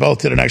they both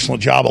did an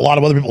excellent job. A lot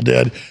of other people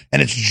did.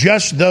 And it's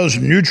just those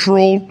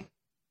neutral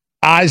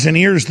eyes and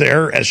ears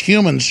there as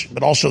humans,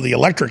 but also the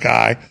electric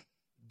eye,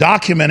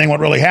 documenting what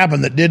really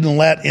happened that didn't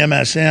let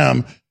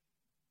MSM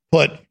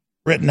put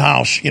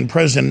Rittenhouse in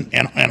prison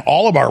and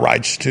all of our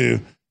rights to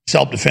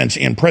self-defense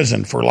in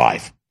prison for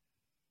life.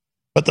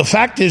 But the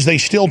fact is they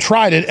still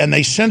tried it, and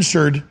they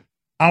censored.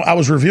 I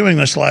was reviewing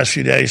this the last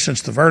few days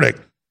since the verdict.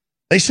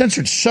 They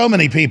censored so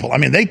many people. I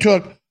mean, they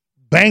took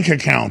bank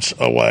accounts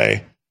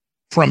away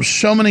from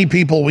so many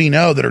people we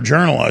know that are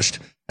journalists,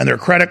 and their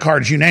credit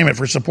cards, you name it,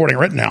 for supporting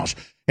Rittenhouse.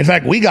 In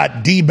fact, we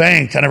got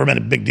debanked. I never made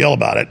a big deal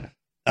about it.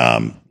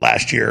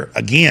 last year,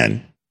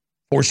 again,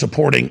 for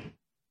supporting,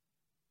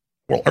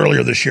 well,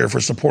 earlier this year for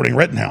supporting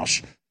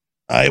Rittenhouse.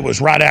 It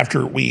was right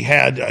after we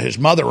had his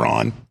mother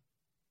on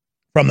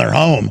from their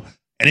home,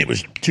 and it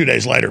was 2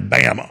 days later,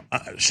 bam.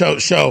 So,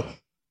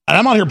 and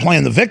I'm not here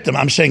playing the victim.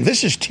 I'm saying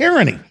this is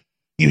tyranny.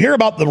 You hear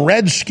about the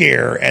Red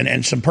Scare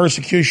and some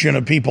persecution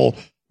of people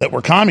that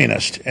were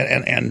communist,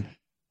 and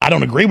I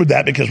don't agree with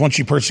that, because once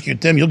you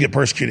persecute them, you'll get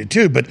persecuted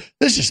too. But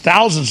this is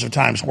thousands of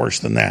times worse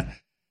than that.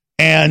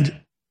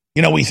 And,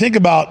 you know, we think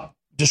about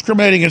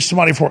discriminating against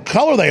somebody for what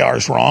color they are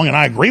is wrong, and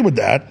I agree with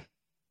that.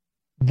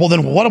 Well,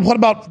 then what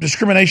about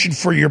discrimination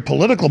for your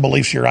political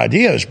beliefs, your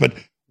ideas? But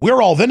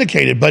we're all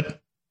vindicated. But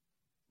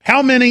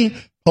how many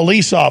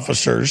police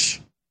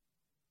officers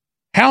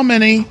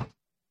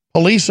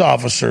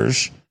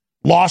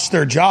lost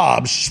their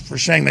jobs for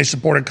saying they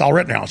supported Kyle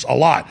Rittenhouse? A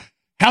lot.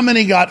 How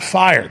many got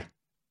fired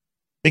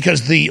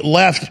because the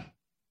left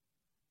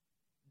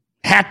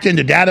hacked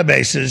into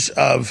databases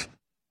of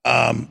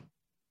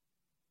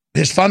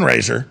his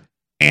fundraiser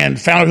and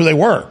found out who they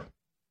were?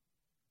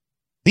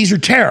 These are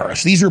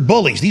terrorists. These are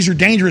bullies. These are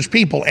dangerous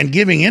people. And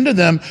giving into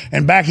them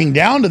and backing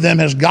down to them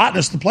has gotten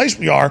us to the place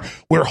we are,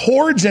 where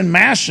hordes and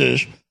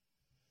masses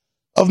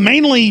of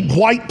mainly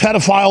white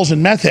pedophiles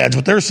and meth heads,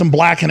 but there's some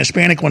black and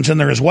Hispanic ones in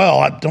there as well.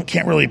 I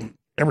can't really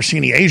ever see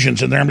any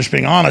Asians in there. I'm just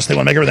being honest. They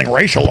want to make everything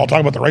racial. I'll talk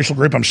about the racial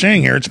group I'm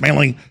seeing here. It's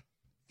mainly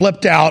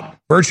flipped out,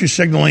 virtue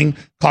signaling,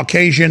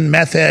 Caucasian,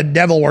 meth head,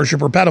 devil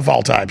worshiper,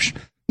 pedophile types.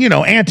 You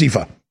know,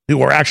 Antifa, who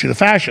are actually the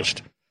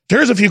fascists. So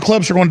here's a few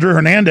clips from Drew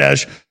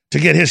Hernandez to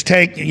get his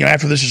take, you know,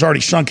 after this has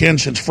already sunk in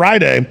since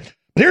Friday.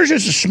 But here's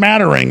just a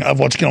smattering of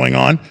what's going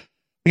on.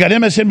 We got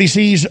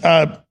MSNBC's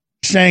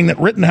saying that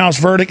Rittenhouse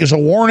verdict is a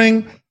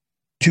warning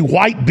to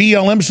white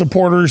BLM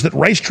supporters that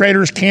race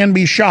traitors can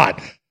be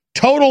shot.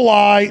 Total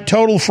lie,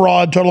 total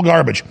fraud, total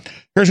garbage.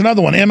 Here's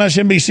another one.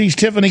 MSNBC's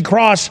Tiffany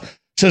Cross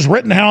says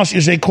Rittenhouse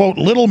is a, quote,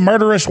 little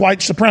murderous white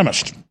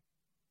supremacist.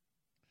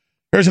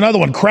 Here's another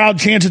one. Crowd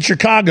chants at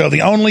Chicago.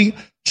 The only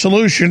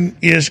solution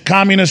is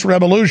communist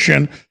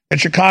revolution at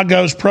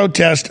Chicago's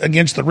protest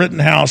against the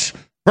Rittenhouse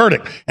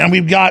verdict. And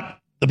we've got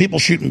the people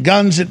shooting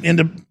guns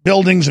into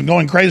buildings and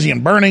going crazy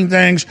and burning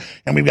things.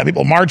 And we've got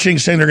people marching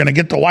saying they're going to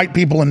get the white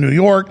people in New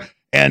York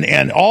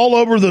and all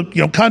over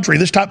the country,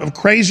 this type of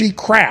crazy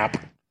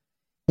crap,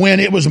 when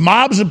it was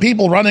mobs of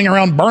people running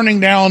around burning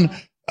down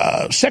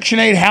Section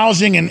 8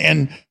 housing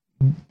and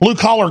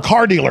blue-collar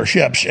car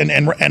dealerships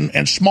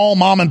and small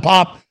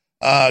mom-and-pop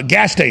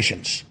gas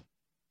stations.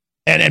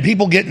 And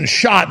people getting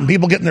shot and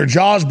people getting their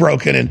jaws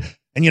broken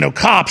and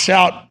cops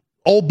out,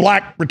 old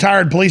black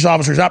retired police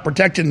officers out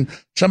protecting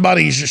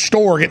somebody's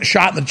store, getting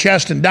shot in the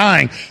chest and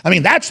dying. I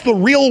mean, that's the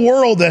real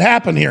world that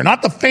happened here,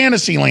 not the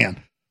fantasy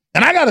land.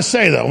 And I got to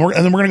say, though,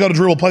 and then we're going to go to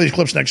Drew, we'll play these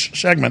clips next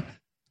segment.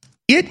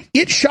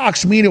 It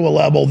shocks me to a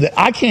level that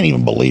I can't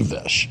even believe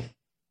this.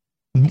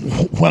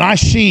 When I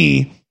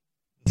see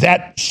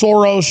that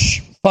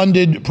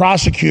Soros-funded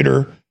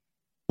prosecutor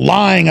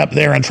lying up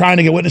there and trying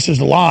to get witnesses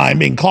to lie and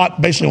being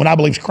caught basically when I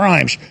believe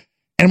crimes.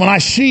 And when I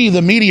see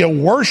the media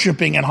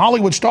worshiping and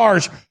Hollywood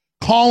stars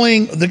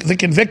calling the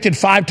convicted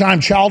 5-time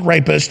child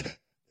rapist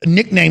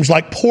nicknames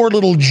like poor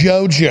little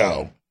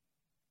JoJo,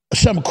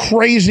 some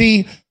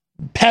crazy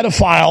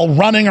pedophile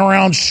running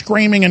around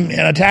screaming and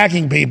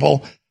attacking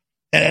people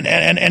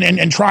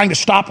and trying to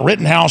stop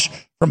Rittenhouse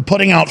from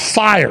putting out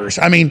fires.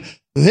 I mean,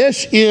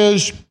 this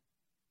is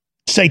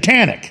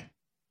satanic.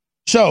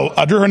 So,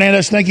 Drew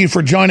Hernandez, thank you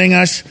for joining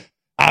us.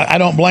 I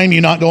don't blame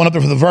you not going up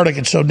there for the verdict.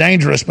 It's so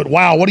dangerous. But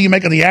wow, what do you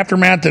make of the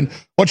aftermath, and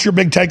what's your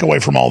big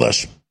takeaway from all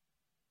this?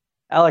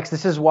 Alex,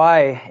 this is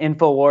why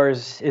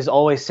InfoWars is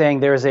always saying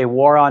there is a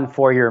war on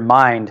for your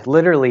mind.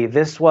 Literally,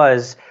 this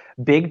was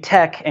big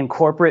tech and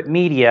corporate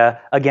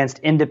media against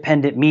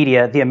independent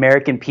media, the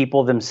American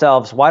people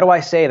themselves. Why do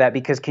I say that?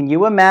 Because can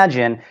you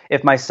imagine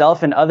if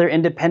myself and other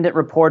independent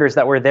reporters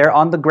that were there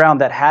on the ground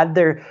that had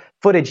their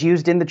footage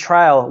used in the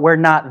trial were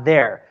not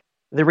there?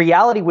 The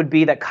reality would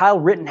be that Kyle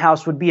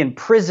Rittenhouse would be in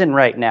prison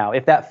right now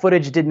if that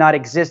footage did not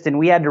exist and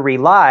we had to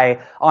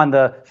rely on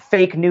the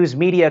fake news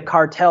media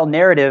cartel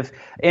narrative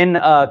in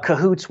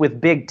cahoots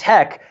with big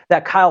tech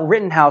that Kyle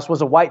Rittenhouse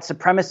was a white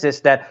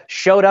supremacist that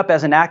showed up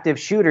as an active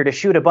shooter to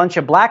shoot a bunch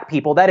of black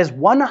people. That is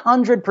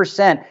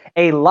 100%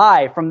 a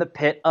lie from the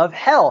pit of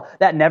hell.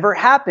 That never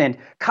happened.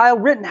 Kyle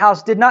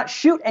Rittenhouse did not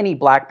shoot any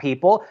black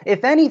people.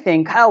 If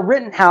anything, Kyle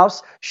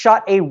Rittenhouse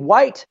shot a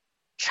white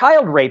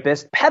child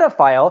rapist,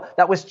 pedophile,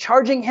 that was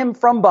charging him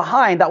from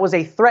behind, that was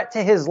a threat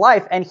to his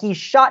life, and he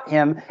shot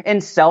him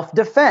in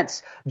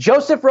self-defense.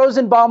 Joseph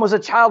Rosenbaum was a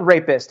child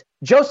rapist.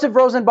 Joseph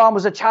Rosenbaum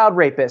was a child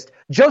rapist.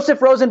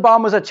 Joseph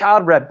Rosenbaum was a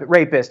child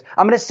rapist.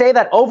 I'm going to say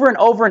that over and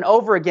over and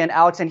over again,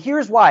 Alex, and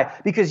here's why.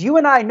 Because you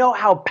and I know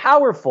how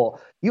powerful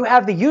you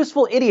have the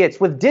useful idiots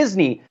with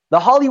Disney the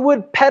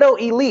Hollywood pedo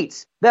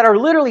elites that are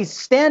literally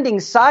standing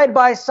side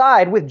by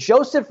side with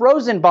Joseph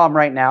Rosenbaum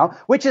right now,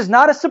 which is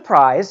not a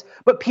surprise,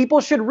 but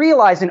people should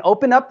realize and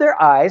open up their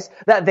eyes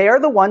that they are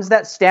the ones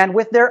that stand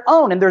with their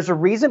own. And there's a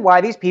reason why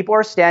these people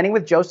are standing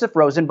with Joseph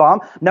Rosenbaum.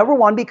 Number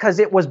one, because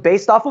it was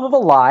based off of a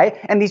lie,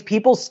 and these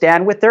people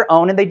stand with their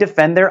own and they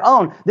defend their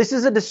own. This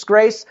is a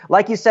disgrace.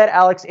 Like you said,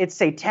 Alex, it's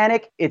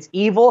satanic, it's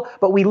evil,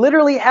 but we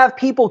literally have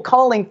people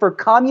calling for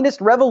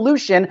communist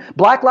revolution,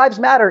 Black Lives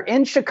Matter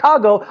in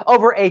Chicago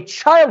over a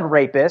child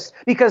rapist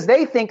because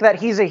they think that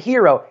he's a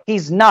hero.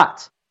 He's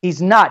not.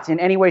 He's not in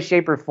any way,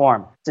 shape, or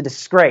form. It's a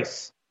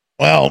disgrace.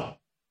 Well,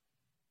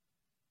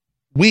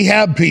 we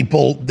have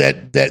people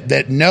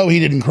that know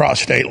he didn't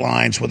cross state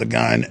lines with a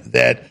gun,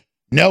 that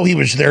know he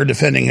was there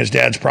defending his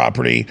dad's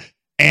property,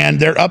 and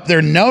they're up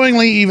there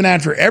knowingly, even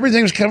after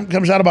everything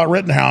comes out about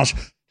Rittenhouse,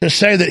 to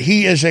say that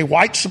he is a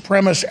white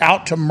supremacist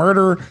out to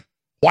murder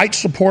white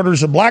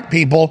supporters of black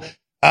people.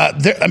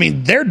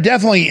 They're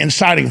definitely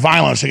inciting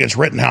violence against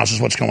Rittenhouse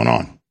is what's going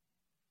on.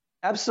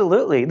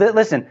 Absolutely.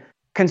 Listen,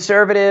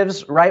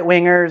 conservatives,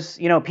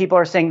 right-wingers, people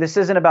are saying this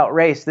isn't about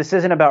race. This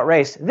isn't about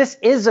race. This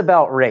is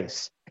about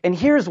race. And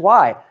here's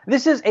why.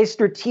 This is a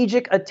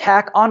strategic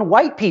attack on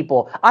white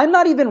people. I'm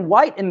not even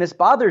white, and this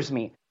bothers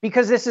me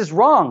because this is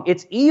wrong.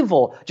 It's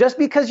evil. Just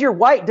because you're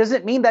white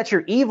doesn't mean that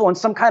you're evil and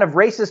some kind of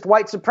racist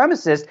white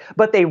supremacist.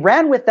 But they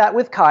ran with that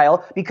with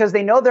Kyle because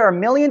they know there are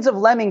millions of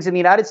lemmings in the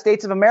United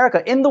States of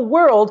America, in the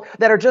world,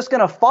 that are just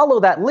going to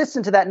follow that,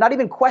 listen to that, not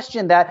even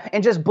question that,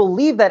 and just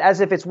believe that as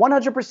if it's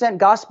 100%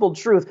 gospel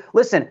truth.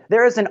 Listen,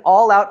 there is an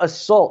all-out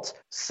assault,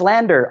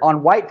 slander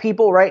on white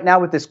people right now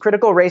with this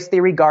critical race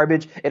theory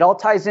garbage. It all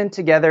ties in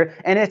together,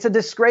 and it's a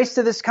disgrace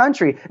to this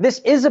country. This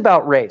is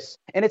about race.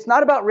 And it's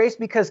not about race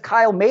because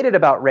Kyle made it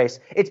about race.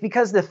 It's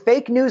because the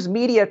fake news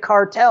media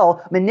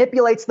cartel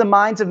manipulates the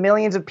minds of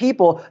millions of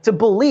people to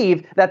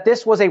believe that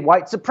this was a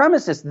white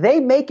supremacist.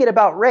 They make it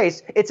about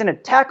race. It's an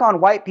attack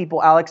on white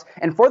people, Alex.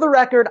 And for the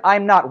record,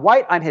 I'm not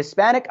white, I'm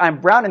Hispanic, I'm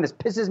brown, and this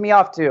pisses me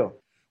off too.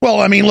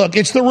 Well, look,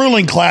 it's the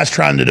ruling class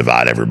trying to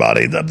divide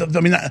everybody.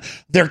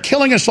 They're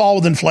killing us all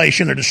with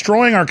inflation. They're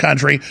destroying our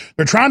country.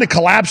 They're trying to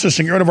collapse us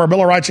and get rid of our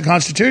Bill of Rights and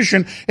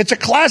Constitution. It's a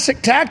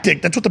classic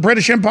tactic. That's what the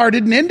British Empire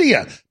did in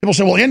India. People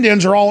say, well,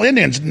 Indians are all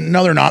Indians.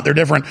 No, they're not. They're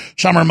different.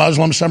 Some are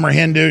Muslims, some are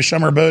Hindus,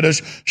 some are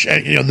Buddhists.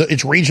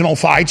 It's regional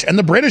fights. And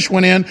the British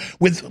went in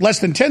with less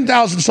than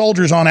 10,000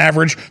 soldiers on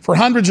average for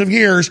hundreds of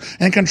years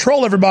and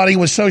control everybody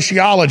with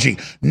sociology,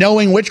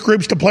 knowing which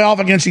groups to play off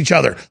against each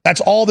other.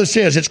 That's all this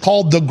is. It's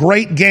called the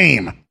Great Game.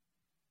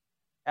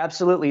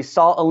 Absolutely.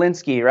 Saul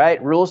Alinsky,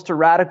 right? Rules to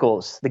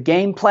radicals. The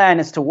game plan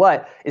is to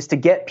what? Is to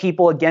get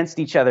people against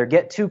each other,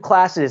 get two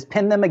classes,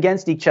 pin them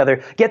against each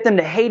other, get them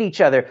to hate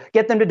each other,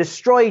 get them to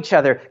destroy each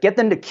other, get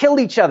them to kill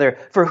each other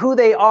for who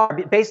they are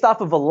based off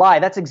of a lie.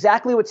 That's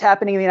exactly what's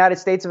happening in the United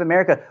States of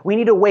America. We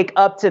need to wake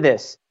up to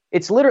this.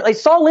 It's literally,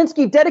 Saul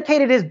Alinsky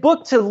dedicated his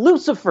book to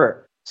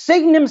Lucifer,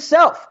 Satan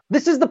himself.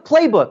 This is the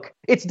playbook.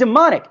 It's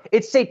demonic.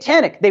 It's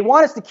satanic. They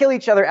want us to kill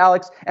each other,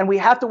 Alex, and we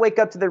have to wake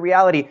up to the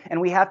reality, and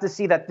we have to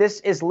see that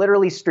this is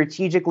literally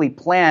strategically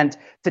planned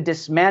to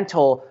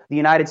dismantle the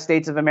United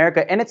States of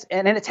America, and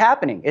it's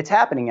happening. It's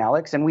happening,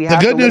 Alex, and we have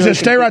to. The good news is,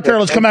 stay right there.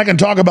 Let's come back and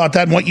talk about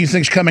that and what you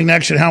think's coming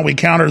next and how we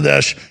counter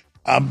this.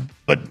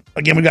 But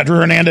again, we got Drew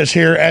Hernandez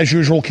here, as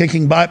usual,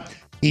 kicking butt.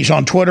 He's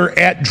on Twitter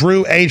at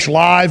Drew H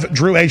Live,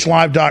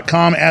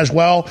 DrewHLive.com as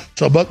well.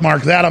 So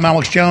bookmark that. I'm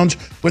Alex Jones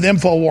with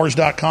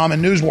Infowars.com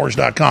and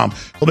NewsWars.com.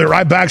 We'll be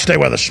right back. Stay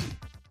with us.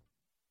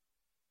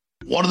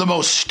 One of the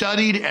most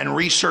studied and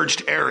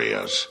researched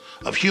areas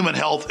of human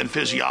health and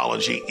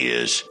physiology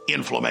is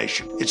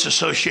inflammation. It's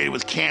associated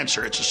with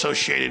cancer. It's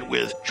associated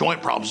with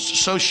joint problems. It's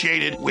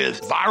associated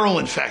with viral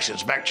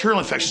infections, bacterial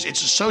infections.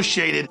 It's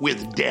associated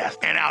with death.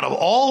 And out of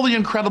all the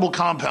incredible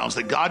compounds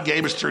that God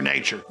gave us through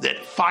nature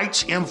that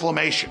fights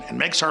inflammation and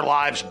makes our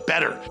lives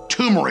better,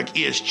 turmeric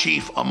is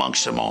chief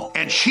amongst them all.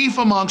 And chief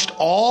amongst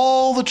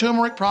all the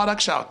turmeric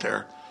products out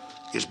there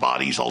is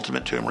Body's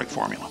Ultimate Turmeric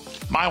Formula.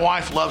 My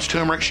wife loves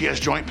turmeric. She has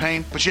joint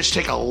pain, but she has to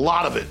take a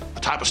lot of it, the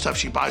type of stuff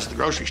she buys at the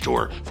grocery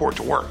store, for it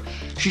to work.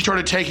 She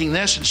started taking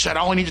this and said,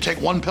 I only need to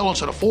take one pill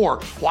instead of 4.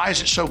 Why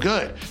is it so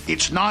good?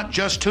 It's not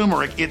just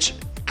turmeric. It's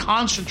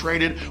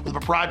concentrated with a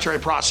proprietary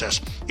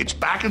process. It's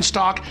back in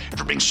stock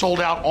after being sold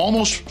out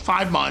almost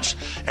 5 months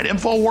at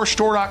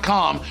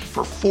InfoWarsStore.com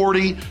for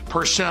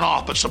 40%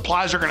 off. But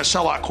supplies are going to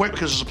sell out quick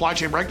because of supply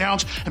chain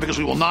breakdowns and because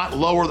we will not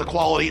lower the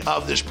quality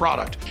of this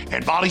product.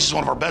 And Body's is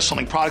one of our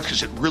best-selling products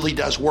because it really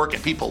does work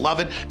and people love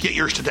it. Get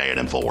yours today at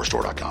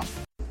InfoWarsStore.com.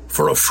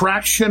 For a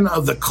fraction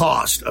of the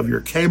cost of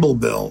your cable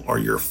bill or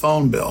your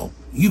phone bill,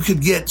 you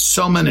could get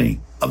so many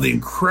of the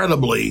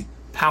incredibly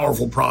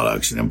powerful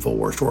products at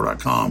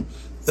InfoWarsStore.com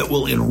that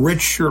will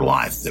enrich your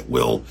life, that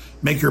will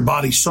make your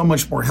body so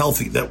much more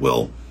healthy, that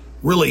will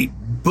really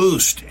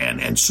boost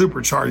and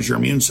supercharge your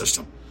immune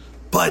system.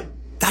 But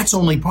that's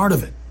only part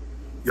of it.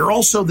 You're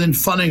also then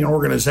funding an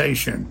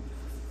organization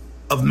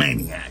of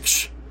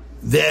maniacs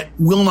that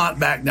will not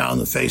back down in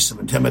the face of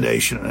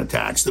intimidation and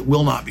attacks, that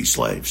will not be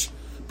slaves.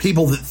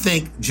 People that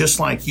think just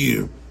like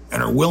you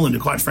and are willing to,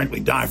 quite frankly,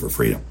 die for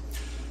freedom.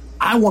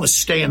 I want to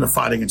stay in the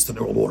fight against the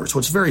New World Order. So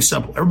it's very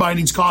simple. Everybody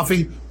needs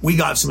coffee. We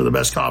got some of the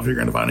best coffee you're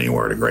going to find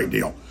anywhere at a great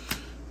deal.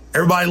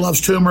 Everybody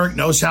loves turmeric,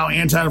 knows how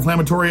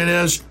anti-inflammatory it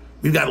is.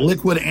 We've got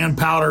liquid and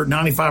powder,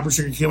 95%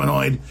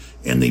 curcuminoid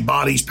in the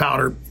body's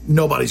powder.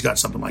 Nobody's got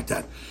something like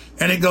that.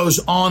 And it goes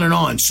on and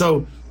on.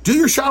 So do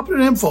your shopping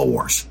at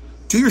InfoWars.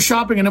 Do your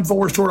shopping at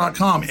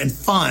InfoWarsStore.com and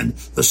fund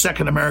the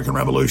Second American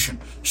Revolution,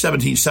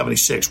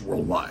 1776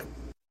 worldwide.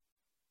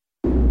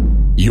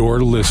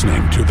 You're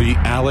listening to The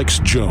Alex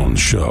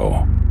Jones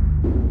Show.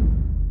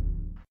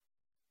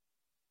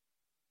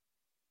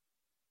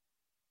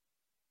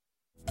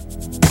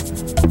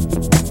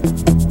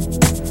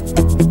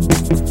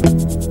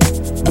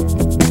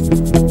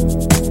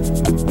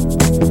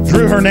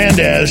 Drew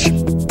Hernandez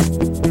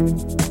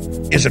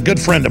is a good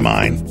friend of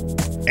mine,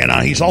 and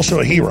he's also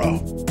a hero,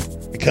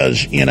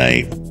 because in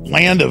a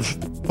land of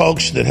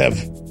folks that have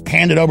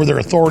handed over their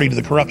authority to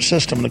the corrupt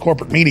system and the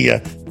corporate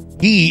media,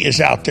 he is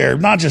out there,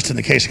 not just in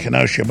the case of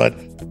Kenosha, but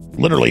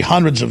literally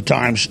hundreds of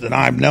times that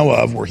I know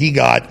of where he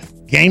got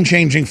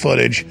game-changing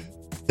footage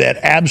that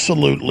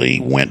absolutely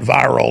went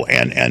viral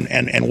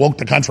and woke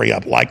the country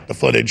up, like the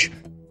footage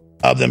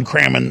of them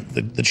cramming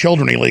the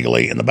children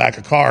illegally in the back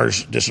of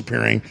cars,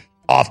 disappearing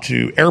off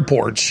to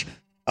airports,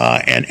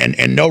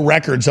 and no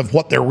records of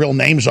what their real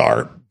names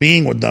are,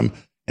 being with them,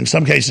 in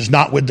some cases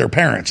not with their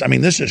parents. I mean,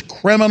 this is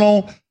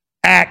criminal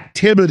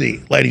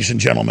activity, ladies and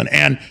gentlemen.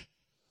 And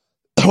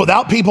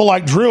without people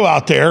like Drew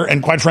out there,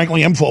 and quite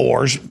frankly,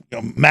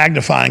 InfoWars,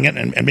 magnifying it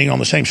and being on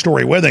the same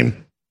story with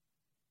him,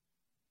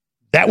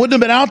 that wouldn't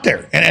have been out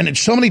there. And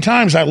so many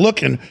times I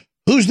look and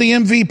who's the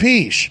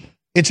MVPs?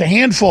 It's a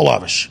handful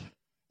of us.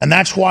 And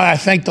that's why I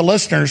thank the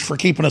listeners for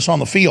keeping us on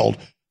the field,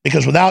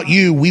 because without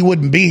you, we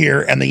wouldn't be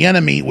here and the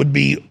enemy would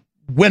be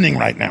winning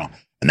right now.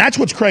 And that's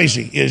what's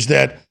crazy is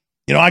that,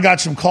 I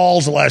got some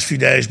calls the last few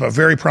days by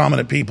very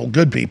prominent people,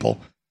 good people,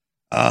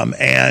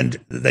 and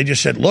they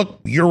just said,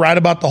 look, you're right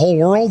about the whole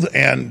world,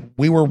 and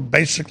we were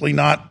basically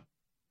not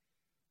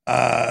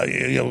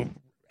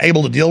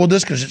able to deal with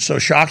this because it's so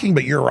shocking,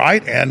 but you're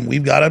right, and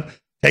we've got to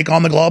take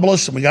on the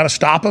globalists, and we got to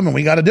stop them, and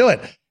we got to do it.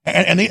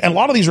 And a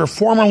lot of these are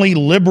formerly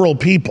liberal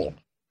people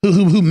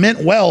who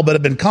meant well but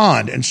have been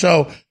conned. And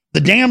so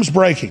the dam's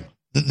breaking.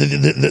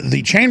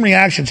 The chain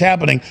reaction's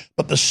happening,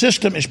 but the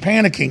system is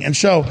panicking. And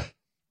so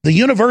the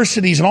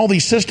universities and all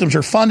these systems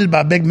are funded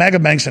by big mega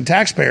banks and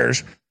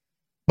taxpayers,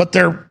 but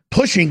they're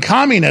pushing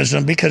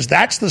communism because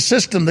that's the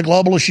system the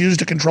globalists use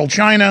to control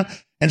China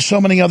and so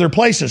many other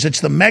places.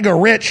 It's the mega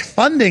rich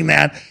funding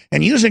that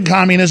and using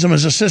communism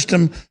as a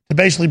system to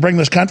basically bring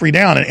this country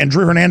down. And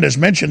Drew Hernandez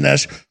mentioned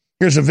this.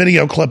 Here's a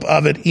video clip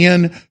of it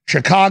in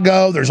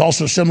Chicago. There's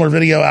also a similar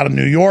video out of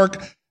New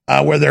York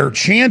where they're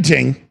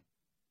chanting,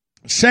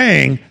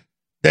 saying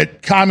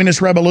that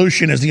communist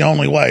revolution is the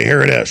only way.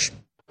 Here it is.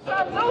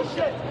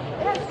 Solution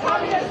is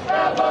communist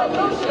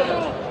revolution.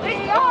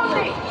 The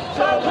only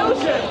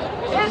solution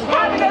is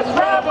communist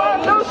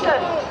revolution.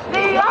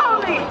 The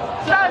only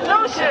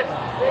solution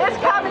is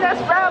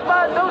communist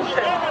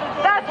revolution.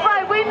 That's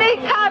right. We need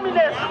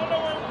communism.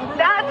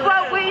 That's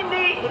what we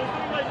need.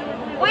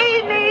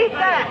 We need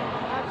that.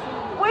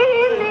 We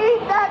need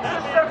that to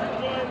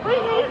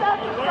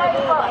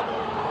save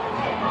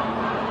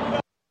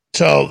us.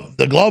 So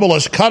the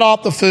globalists cut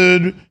off the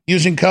food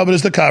using COVID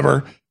as the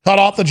cover, cut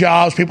off the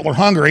jobs, people are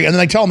hungry, and then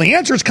they tell them the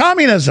answer is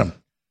communism.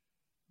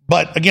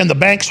 But again, the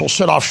banks will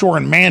sit offshore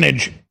and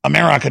manage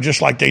America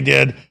just like they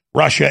did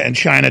Russia and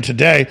China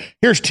today.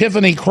 Here's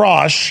Tiffany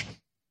Cross.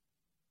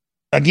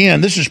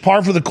 Again, this is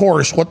par for the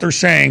course, what they're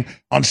saying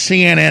on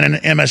CNN and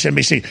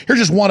MSNBC. Here's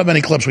just one of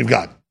many clips we've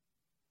got.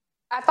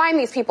 I find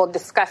these people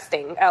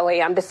disgusting,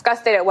 Ellie. I'm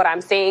disgusted at what I'm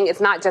seeing. It's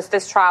not just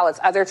this trial, it's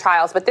other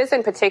trials. But this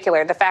in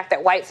particular, the fact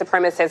that white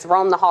supremacists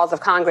roam the halls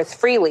of Congress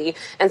freely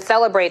and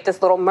celebrate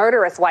this little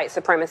murderous white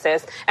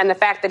supremacist, and the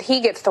fact that he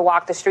gets to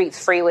walk the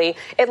streets freely,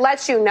 it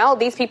lets you know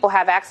these people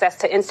have access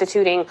to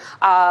instituting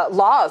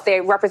laws.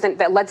 They represent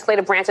the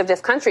legislative branch of this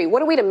country.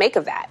 What are we to make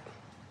of that?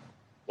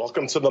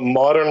 Welcome to the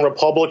modern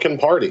Republican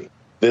Party.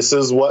 This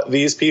is what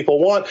these people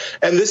want,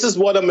 and this is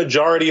what a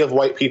majority of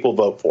white people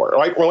vote for.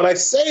 Right? When I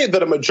say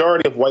that a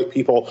majority of white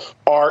people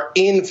are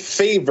in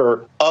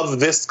favor of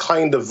this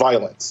kind of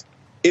violence,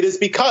 it is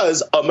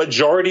because a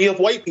majority of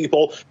white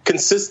people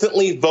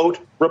consistently vote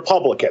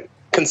Republican.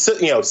 Since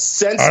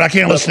all right, I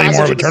can't listen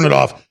anymore, but turn it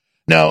off.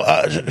 No,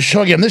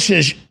 so again, this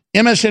is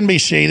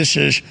MSNBC. This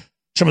is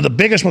some of the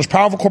biggest, most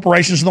powerful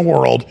corporations in the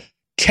world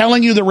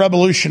telling you they're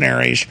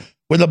revolutionaries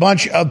with a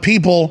bunch of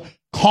people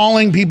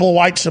calling people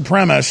white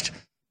supremacists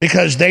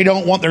because they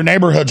don't want their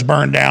neighborhoods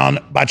burned down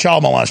by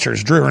child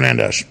molesters. Drew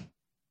Hernandez.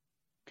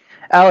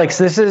 Alex,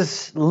 this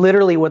is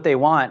literally what they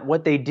want.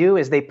 What they do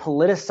is they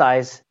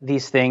politicize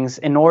these things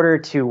in order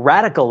to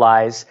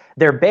radicalize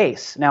their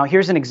base. Now,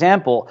 here's an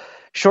example.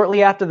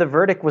 Shortly after the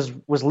verdict was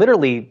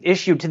literally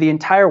issued to the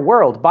entire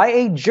world by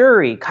a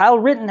jury, Kyle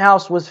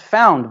Rittenhouse was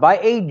found by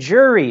a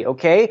jury,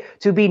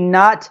 to be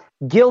not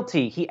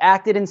guilty. He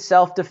acted in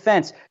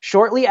self-defense.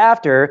 Shortly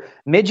after,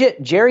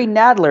 midget Jerry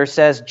Nadler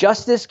says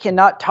justice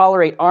cannot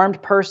tolerate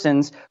armed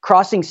persons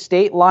crossing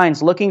state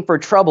lines looking for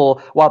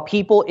trouble while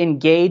people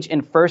engage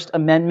in First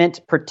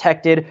Amendment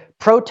protected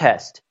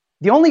protest.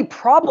 The only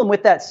problem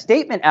with that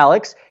statement,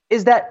 Alex,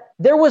 is that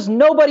there was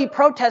nobody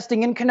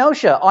protesting in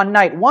Kenosha on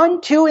night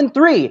 1, 2, and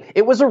 3.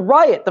 It was a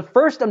riot. The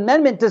First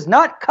Amendment does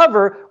not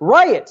cover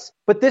riots.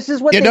 But this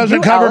is what it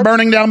doesn't cover, Alex.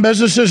 Burning down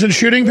businesses and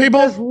shooting people?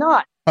 It does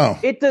not. Oh.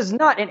 It does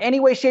not in any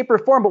way, shape, or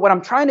form. But what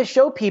I'm trying to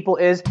show people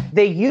is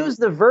they use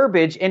the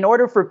verbiage in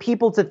order for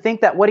people to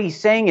think that what he's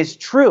saying is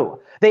true.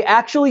 They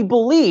actually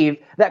believe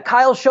that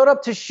Kyle showed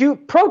up to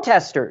shoot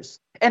protesters.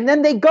 And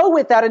then they go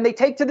with that and they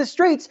take to the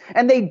streets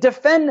and they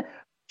defend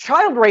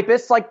child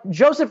rapists like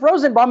Joseph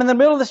Rosenbaum in the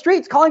middle of the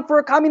streets calling for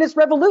a communist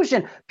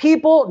revolution.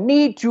 People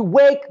need to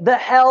wake the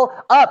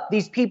hell up.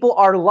 These people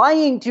are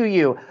lying to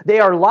you. They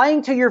are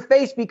lying to your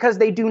face because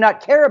they do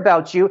not care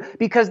about you,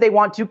 because they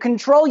want to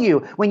control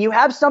you. When you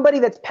have somebody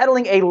that's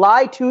peddling a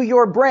lie to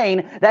your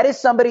brain, that is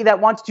somebody that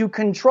wants to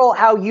control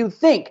how you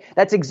think.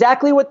 That's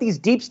exactly what these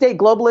deep state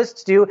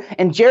globalists do.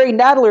 And Jerry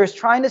Nadler is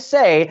trying to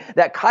say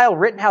that Kyle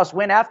Rittenhouse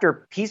went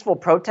after peaceful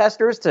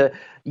protesters to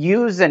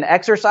use and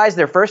exercise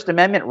their First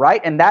Amendment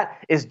right, and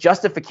that is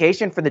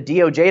justification for the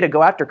DOJ to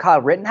go after Kyle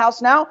Rittenhouse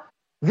now?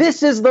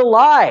 This is the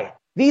lie.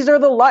 These are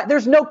the lies.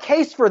 There's no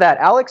case for that,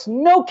 Alex.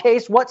 No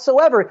case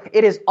whatsoever.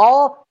 It is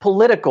all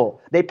political.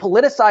 They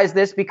politicize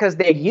this because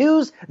they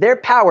use their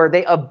power.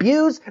 They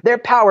abuse their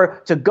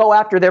power to go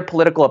after their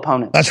political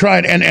opponents. That's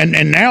right.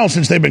 And now,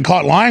 since they've been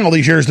caught lying all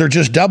these years, they're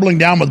just doubling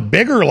down with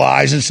bigger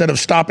lies instead of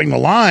stopping the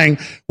lying,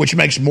 which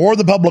makes more of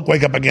the public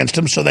wake up against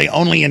them. So they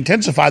only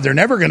intensify. They're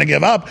never going to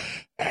give up.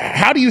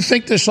 How do you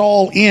think this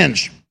all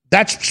ends?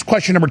 That's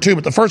question number 2.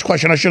 But the first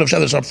question, I should have said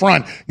this up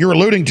front. You're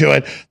alluding to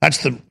it.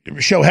 That's the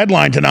show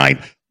headline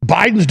tonight.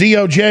 Biden's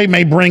DOJ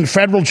may bring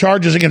federal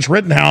charges against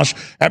Rittenhouse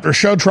after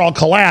show trial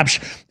collapse.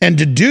 And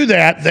to do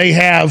that, they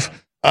have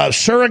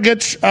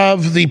surrogates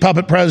of the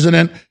puppet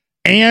president,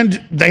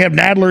 and they have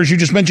Nadler, as you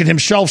just mentioned,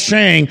 himself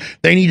saying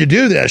they need to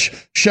do this.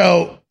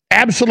 So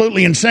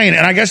absolutely insane.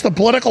 And I guess the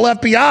political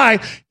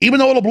FBI, even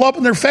though it'll blow up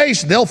in their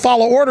face, they'll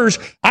follow orders.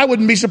 I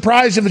wouldn't be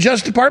surprised if the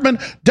Justice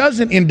Department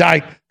doesn't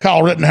indict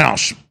Kyle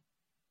Rittenhouse.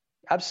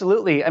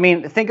 Absolutely. I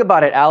mean, think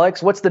about it,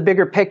 Alex. What's the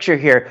bigger picture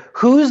here?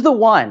 Who's the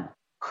one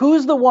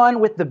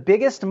with the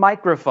biggest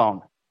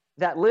microphone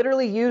that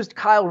literally used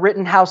Kyle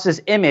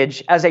Rittenhouse's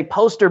image as a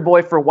poster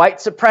boy for white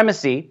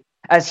supremacy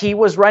as he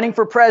was running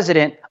for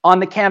president on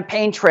the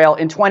campaign trail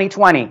in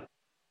 2020?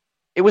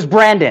 It was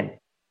Brandon.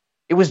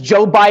 It was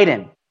Joe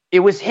Biden. It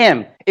was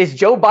him. Is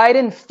Joe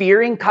Biden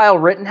fearing Kyle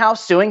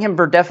Rittenhouse, suing him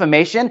for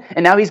defamation,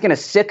 and now he's going to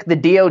sick the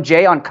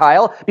DOJ on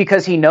Kyle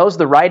because he knows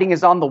the writing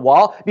is on the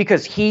wall,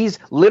 because he's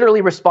literally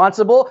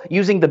responsible,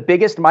 using the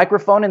biggest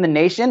microphone in the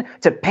nation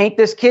to paint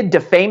this kid,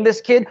 defame this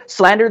kid,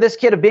 slander this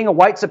kid of being a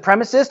white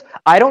supremacist?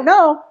 I don't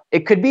know.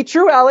 It could be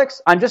true,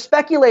 Alex. I'm just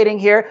speculating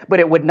here, but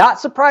it would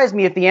not surprise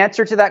me if the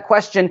answer to that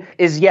question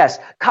is yes.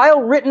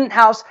 Kyle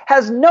Rittenhouse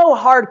has no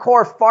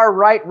hardcore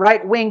far-right,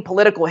 right-wing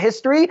political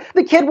history.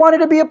 The kid wanted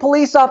to be a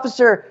police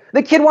officer.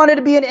 The kid wanted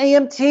to be an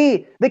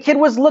AMT. The kid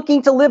was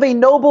looking to live a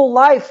noble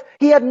life.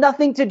 He had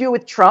nothing to do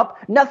with Trump,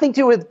 nothing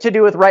to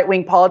do with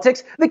right-wing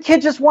politics. The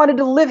kid just wanted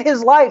to live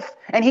his life,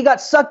 and he got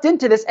sucked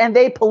into this, and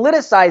they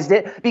politicized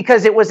it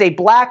because it was a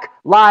Black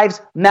Lives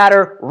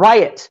Matter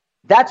riot.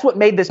 That's what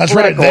made this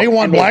political. Right. They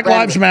want Black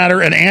Lives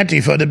Matter and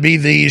Antifa to be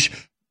these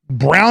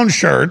brown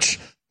shirts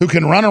who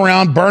can run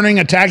around burning,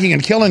 attacking,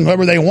 and killing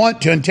whoever they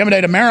want to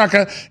intimidate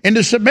America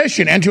into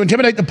submission, and to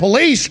intimidate the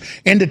police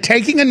into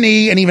taking a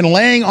knee and even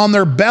laying on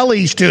their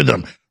bellies to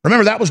them.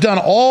 Remember, that was done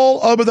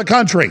all over the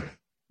country.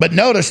 But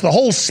notice the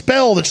whole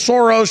spell that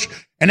Soros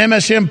and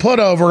MSM put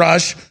over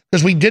us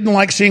because we didn't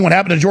like seeing what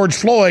happened to George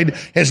Floyd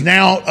has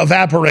now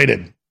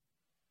evaporated.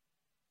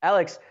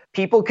 Alex,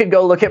 people could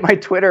go look at my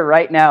Twitter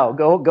right now.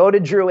 Go to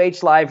Drew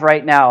H Live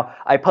right now.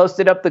 I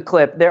posted up the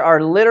clip. There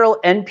are literal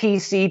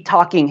NPC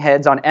talking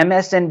heads on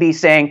MSNBC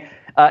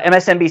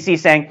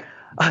saying,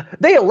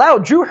 they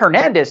allowed Drew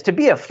Hernandez to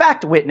be a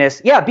fact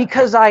witness. Yeah,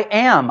 because I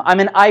am. I'm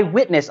an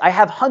eyewitness. I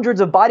have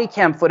hundreds of body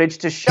cam footage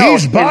to show.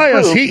 He's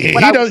biased.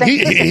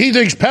 He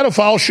thinks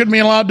pedophiles shouldn't be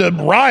allowed to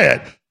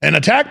riot and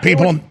attack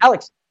people.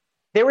 Alex,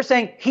 they were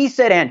saying he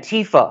said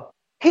Antifa.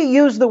 He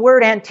used the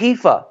word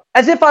Antifa.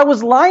 As if I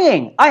was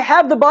lying. I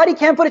have the body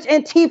cam footage.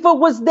 Antifa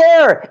was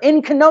there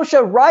in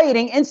Kenosha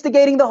rioting,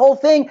 instigating the whole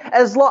thing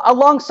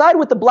alongside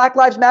with the Black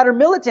Lives Matter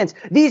militants.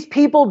 These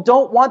people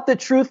don't want the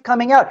truth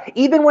coming out.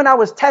 Even when I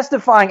was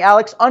testifying,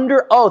 Alex,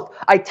 under oath,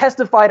 I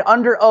testified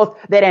under oath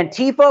that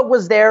Antifa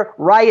was there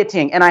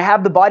rioting, and I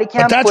have the body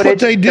cam footage. But that's what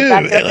they do.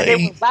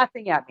 They were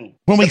laughing at me.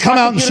 When we come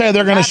out and say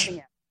they're going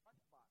to...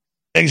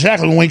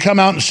 Exactly. When we come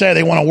out and say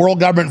they want a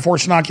world government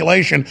forced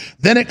inoculation,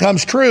 then it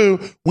comes true.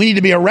 We need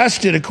to be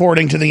arrested,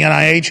 according to the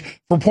NIH,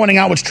 for pointing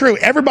out what's true.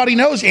 Everybody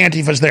knows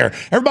Antifa's there.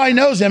 Everybody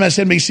knows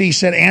MSNBC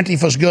said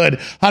Antifa's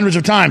good hundreds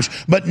of times.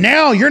 But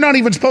now you're not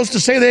even supposed to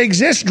say they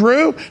exist,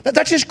 Drew.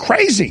 That's just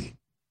crazy.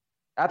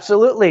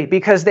 Absolutely,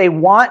 because they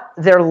want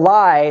their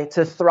lie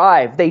to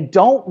thrive. They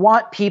don't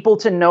want people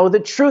to know the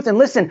truth. And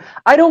listen,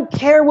 I don't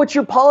care what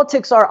your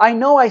politics are. I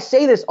know I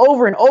say this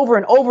over and over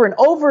and over and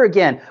over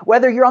again,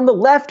 whether you're on the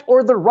left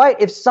or the right.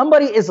 If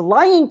somebody is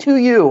lying to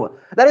you,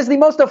 that is the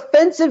most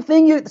offensive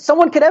thing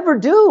someone could ever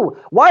do.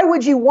 Why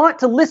would you want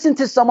to listen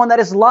to someone that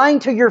is lying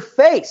to your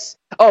face?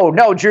 Oh,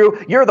 no, Drew,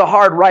 you're the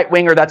hard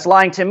right-winger that's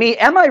lying to me.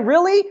 Am I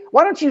really?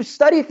 Why don't you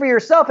study for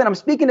yourself? And I'm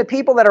speaking to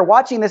people that are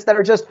watching this that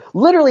are just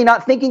literally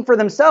not thinking for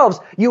themselves.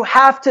 You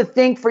have to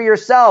think for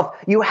yourself.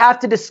 You have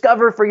to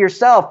discover for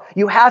yourself.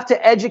 You have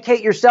to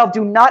educate yourself.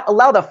 Do not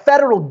allow the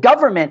federal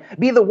government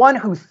be the one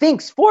who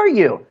thinks for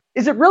you.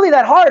 Is it really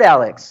that hard,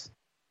 Alex?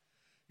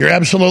 You're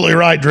absolutely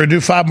right, Drew.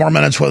 Do 5 more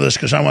minutes with us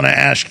because I want to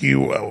ask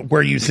you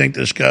where you think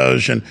this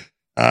goes and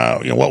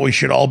what we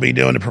should all be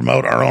doing to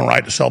promote our own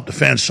right to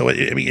self-defense. So it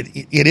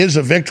is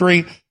a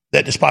victory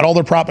that despite all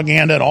their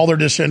propaganda and all their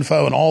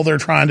disinfo and all their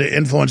trying to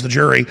influence the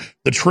jury,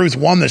 the truth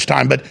won this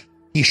time. But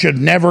he should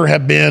never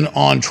have been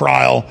on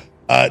trial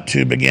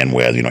to begin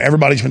with.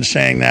 Everybody's been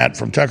saying that,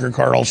 from Tucker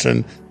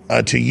Carlson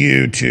to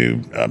you to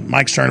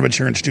Mike Cernovich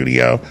here in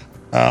studio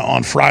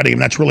on Friday,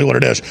 and that's really what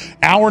it is.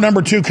 Hour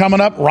number 2 coming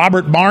up.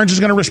 Robert Barnes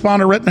is going to respond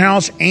to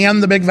Rittenhouse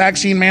and the big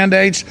vaccine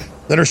mandates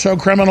that are so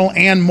criminal,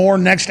 and more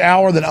next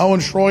hour. Then Owen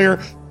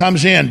Schroyer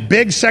comes in.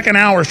 Big second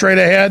hour straight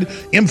ahead.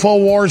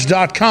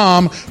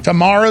 Infowars.com.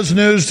 Tomorrow's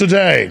news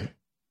today.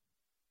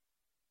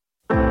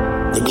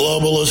 The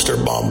globalists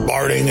are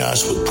bombarding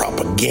us with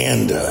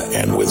propaganda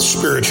and with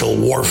spiritual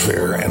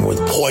warfare and with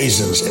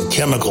poisons and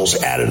chemicals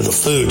added to the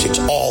foods. It's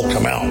all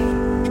come out.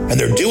 And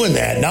they're doing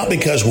that not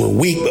because we're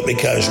weak, but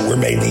because we're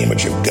made in the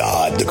image of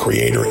God, the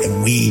Creator,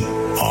 and we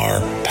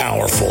are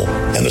powerful.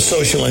 And the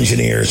social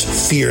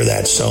engineers fear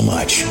that so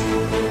much.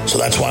 So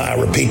that's why I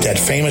repeat that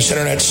famous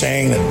internet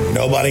saying that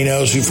nobody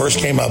knows who first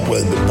came up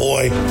with, but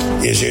boy,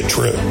 is it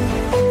true.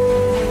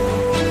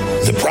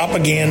 The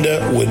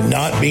propaganda would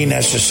not be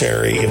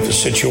necessary if the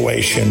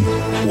situation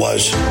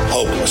was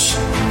hopeless.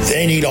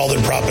 They need all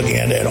their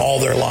propaganda and all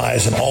their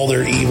lies and all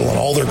their evil and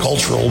all their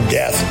cultural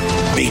death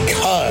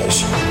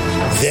because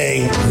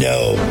they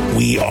know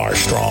we are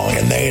strong,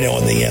 and they know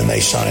in the end they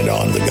signed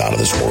on to the God of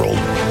this world,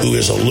 who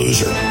is a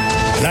loser.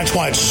 And that's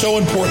why it's so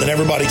important that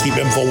everybody keep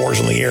InfoWars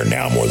on the air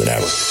now more than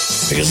ever.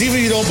 Because even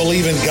if you don't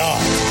believe in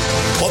God,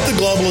 what the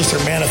globalists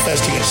are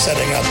manifesting and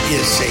setting up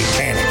is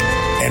satanic.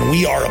 And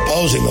we are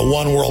opposing the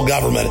one world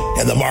government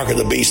and the mark of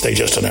the beast they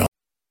just announced.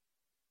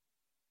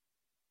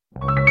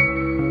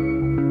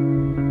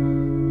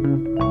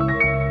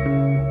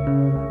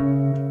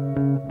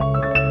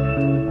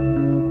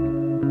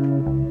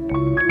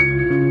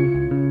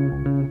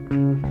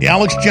 The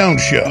Alex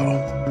Jones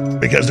Show,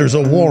 because there's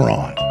a war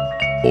on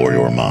for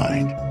your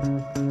mind.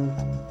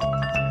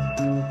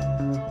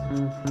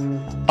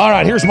 All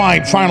right, here's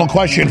my final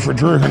question for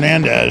Drew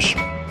Hernandez.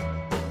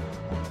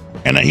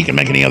 And he can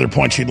make any other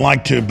points he'd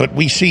like to, but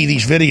we see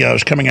these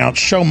videos coming out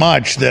so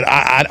much that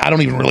I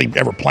don't even really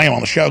ever play them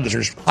on the show because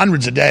there's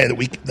hundreds a day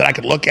that I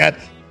could look at.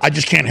 I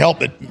just can't help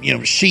but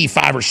see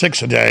 5 or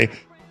 6 a day.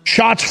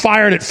 Shots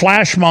fired at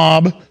flash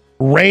mob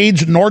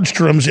raids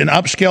Nordstrom's in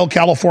upscale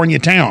California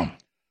town.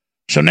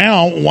 So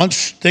now,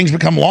 once things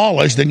become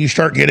lawless, then you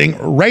start getting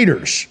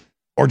raiders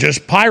or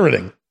just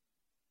pirating.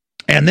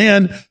 And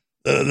then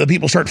the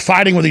people start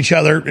fighting with each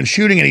other and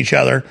shooting at each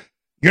other.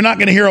 You're not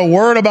going to hear a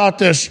word about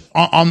this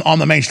on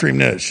the mainstream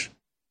news,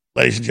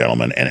 ladies and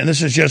gentlemen. And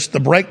this is just the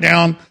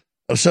breakdown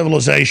of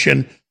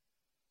civilization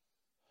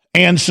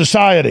and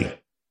society.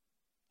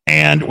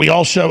 And we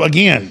also,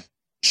 again,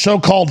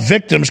 so-called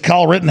victims,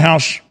 Kyle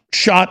Rittenhouse,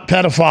 shot,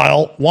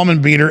 pedophile,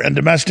 woman beater, and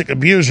domestic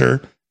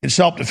abuser in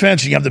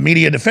self-defense. And you have the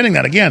media defending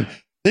that. Again,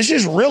 this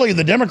is really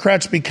the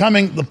Democrats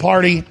becoming the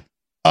party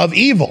of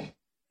evil.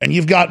 And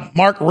you've got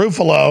Mark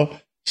Ruffalo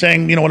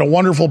saying, what a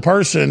wonderful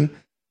person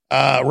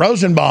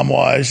Rosenbaum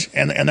was,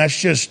 and that's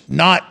just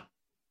not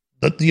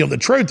the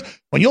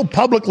truth. When you'll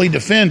publicly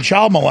defend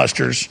child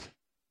molesters,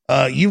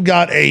 you've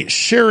got a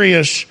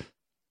serious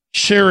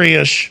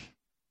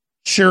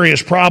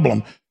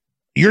problem.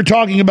 You're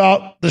talking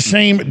about the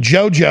same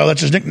JoJo,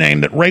 that's his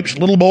nickname, that rapes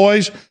little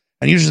boys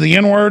and uses the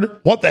N-word.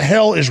 What the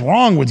hell is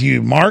wrong with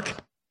you, Mark?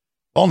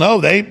 Well,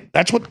 no,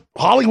 that's what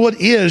Hollywood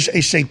is,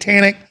 a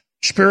satanic,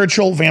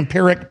 spiritual,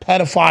 vampiric,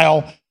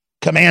 pedophile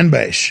command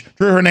base.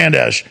 Drew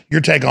Hernandez,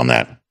 your take on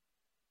that.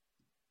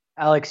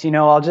 Alex,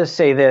 I'll just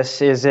say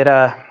this, it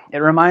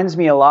reminds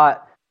me a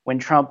lot when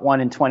Trump won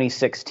in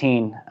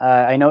 2016.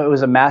 I know it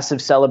was a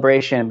massive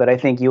celebration, but I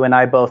think you and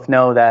I both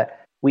know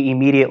that we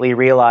immediately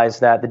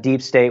realized that the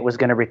deep state was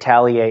going to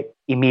retaliate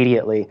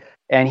immediately.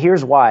 And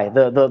here's why.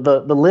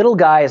 The little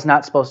guy is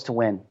not supposed to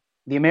win.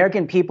 The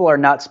American people are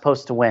not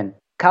supposed to win.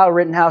 Kyle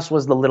Rittenhouse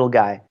was the little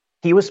guy.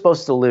 He was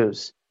supposed to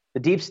lose. The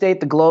deep state,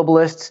 the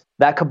globalists,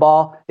 that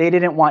cabal, they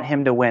didn't want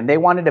him to win. They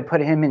wanted to put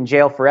him in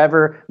jail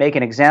forever, make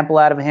an example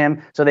out of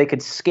him, so they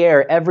could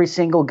scare every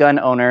single gun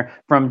owner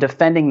from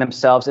defending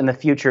themselves in the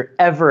future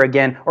ever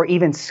again, or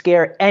even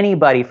scare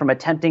anybody from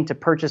attempting to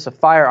purchase a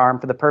firearm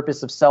for the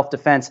purpose of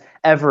self-defense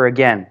ever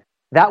again.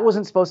 That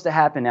wasn't supposed to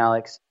happen,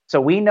 Alex. So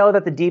we know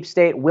that the deep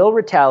state will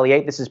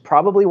retaliate. This is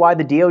probably why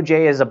the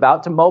DOJ is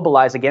about to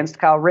mobilize against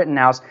Kyle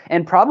Rittenhouse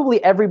and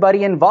probably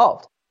everybody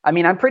involved. I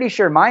mean, I'm pretty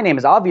sure my name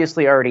is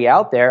obviously already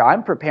out there.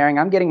 I'm preparing.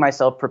 I'm getting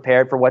myself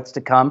prepared for what's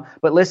to come.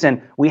 But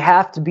listen, we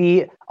have to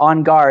be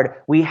on guard.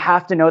 We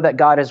have to know that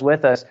God is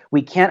with us.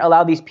 We can't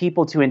allow these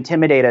people to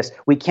intimidate us.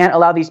 We can't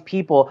allow these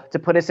people to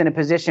put us in a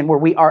position where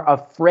we are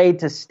afraid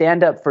to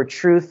stand up for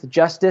truth,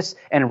 justice,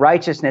 and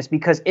righteousness,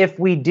 because if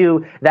we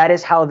do, that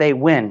is how they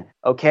win.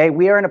 Okay,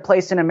 we are in a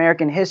place in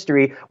American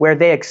history where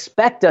they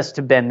expect us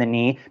to bend the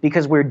knee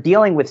because we're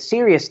dealing with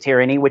serious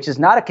tyranny, which is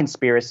not a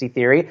conspiracy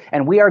theory,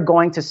 and we are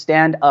going to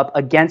stand up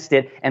against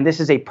it. And this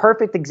is a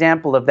perfect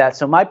example of that.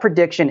 So my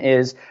prediction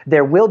is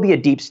there will be a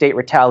deep state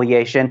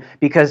retaliation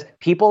because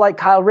people like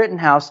Kyle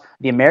Rittenhouse,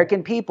 the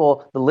American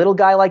people, the little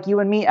guy like you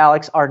and me,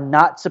 Alex, are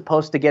not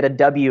supposed to get a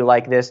W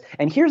like this.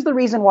 And here's the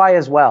reason why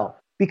as well,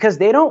 because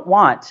they don't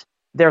want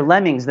their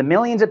lemmings, the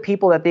millions of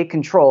people that they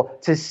control,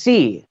 to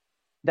see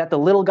that the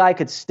little guy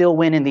could still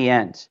win in the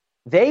end.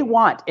 They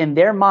want in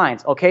their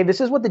minds, okay,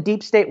 this is what the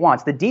deep state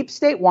wants. The deep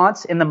state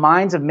wants in the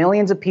minds of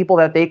millions of people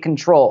that they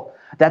control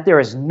that there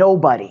is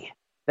nobody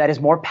that is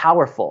more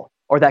powerful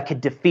or that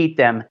could defeat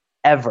them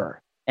ever.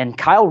 And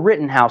Kyle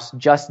Rittenhouse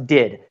just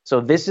did.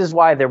 So this is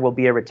why there will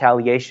be a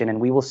retaliation,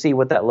 and we will see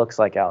what that looks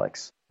like,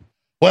 Alex.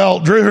 Well,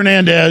 Drew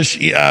Hernandez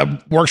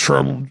works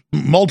for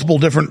multiple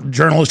different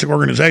journalistic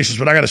organizations,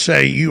 but I got to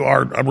say, you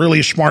are a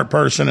really smart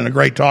person and a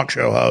great talk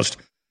show host,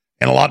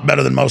 and a lot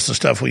better than most of the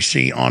stuff we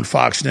see on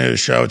Fox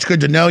News. So it's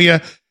good to know you.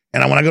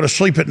 And when I go to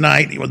sleep at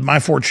night with my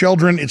 4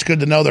 children, it's good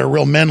to know there are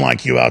real men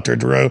like you out there,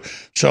 Drew.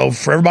 So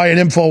for everybody at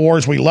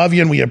InfoWars, we love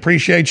you and we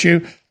appreciate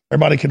you.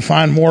 Everybody can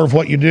find more of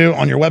what you do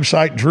on your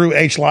website,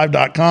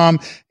 drewhlive.com,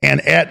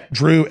 and at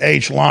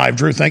drewhlive.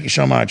 Drew, thank you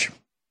so much.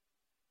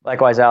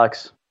 Likewise,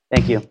 Alex.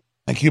 Thank you.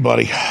 Thank you,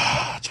 buddy.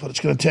 That's what it's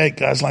going to take,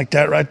 guys like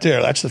that right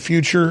there. That's the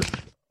future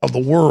of the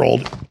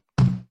world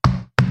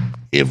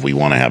if we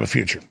want to have a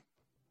future.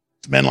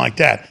 It's men like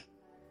that.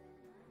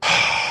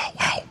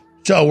 Wow.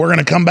 So we're going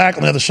to come back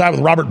on the other side with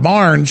Robert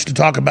Barnes to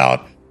talk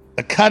about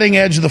the cutting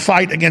edge of the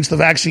fight against the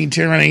vaccine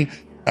tyranny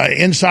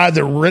inside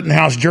the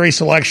Rittenhouse jury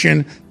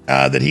selection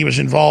that he was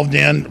involved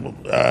in,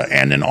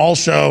 and then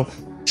also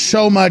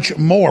so much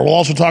more. We'll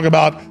also talk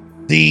about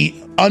the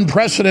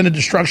unprecedented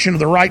destruction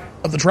of the right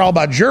of the trial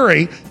by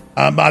jury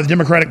by the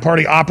Democratic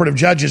Party operative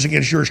judges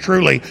against yours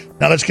truly.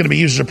 Now that's going to be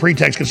used as a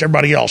pretext against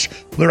everybody else.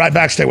 We'll be right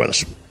back. Stay with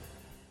us.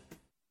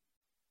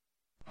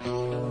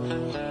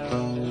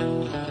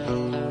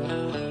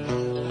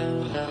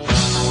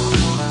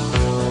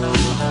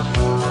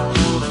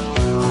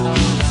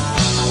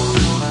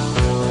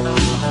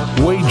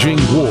 Waging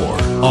war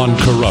on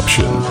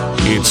corruption.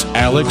 It's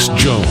Alex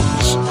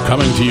Jones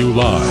coming to you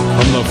live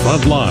from the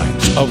front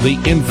lines of the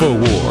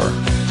InfoWar.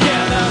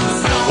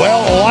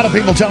 Well, a lot of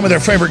people tell me their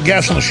favorite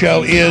guest on the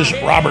show is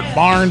Robert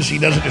Barnes. He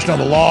doesn't just know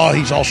the law,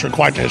 he's also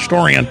quite the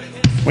historian.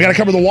 We got to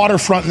cover the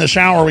waterfront in this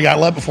hour. We got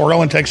left before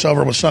Owen takes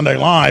over with Sunday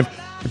Live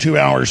for 2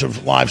 hours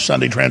of live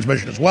Sunday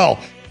transmission as well.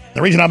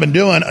 The reason I've been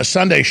doing a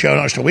Sunday show,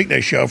 not just a weekday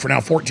show, for now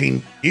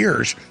 14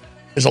 years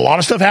is a lot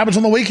of stuff happens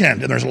on the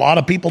weekend, and there's a lot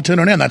of people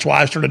tuning in. That's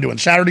why I started doing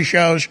Saturday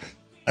shows.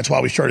 That's why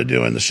we started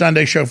doing the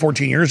Sunday show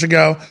 14 years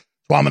ago.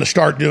 So I'm going to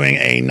start doing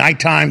a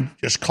nighttime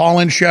just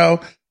call-in show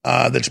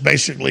that's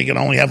basically going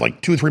to only have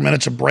like 2 or 3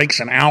 minutes of breaks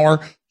an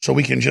hour, so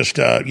we can just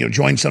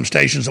join some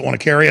stations that want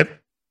to carry it.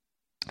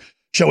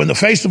 So in the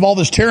face of all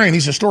this tyranny,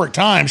 these historic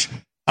times,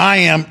 I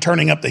am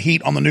turning up the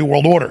heat on the New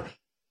World Order.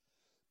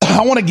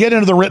 I want to get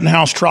into the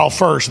Rittenhouse trial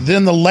first,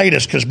 then the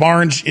latest, because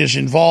Barnes is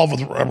involved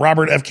with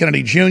Robert F.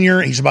 Kennedy Jr.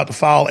 He's about to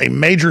file a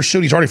major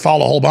suit. He's already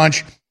filed a whole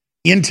bunch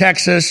in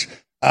Texas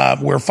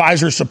where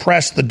Pfizer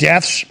suppressed the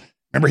deaths.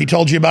 Remember, he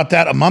told you about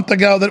that a month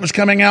ago that it was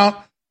coming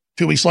out.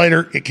 2 weeks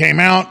later, it came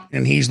out,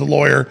 and he's the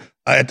lawyer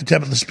at the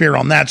tip of the spear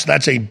on that. So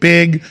that's a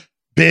big,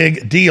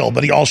 big deal.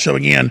 But he also,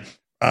 again,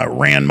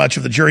 ran much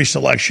of the jury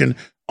selection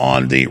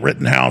on the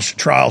Rittenhouse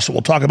trial. So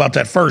we'll talk about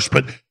that first.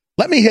 But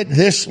let me hit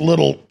this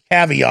little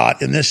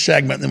caveat in this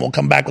segment, and then we'll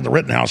come back with the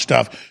Rittenhouse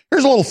stuff.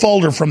 Here's a little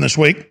folder from this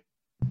week.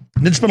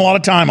 Didn't spend a lot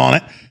of time on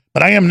it,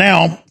 but I am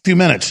now a few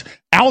minutes.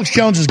 Alex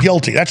Jones is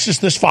guilty. That's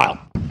just this file.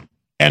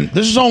 And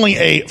this is only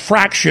a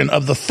fraction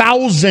of the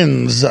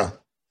thousands.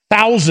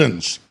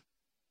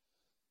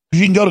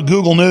 You can go to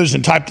Google News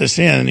and type this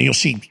in, and you'll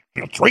see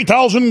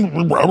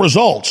 3,000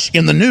 results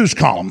in the news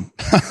column.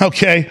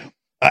 Okay.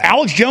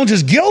 Alex Jones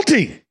is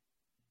guilty.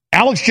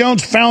 Alex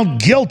Jones found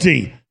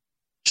guilty.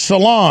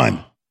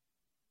 Salon.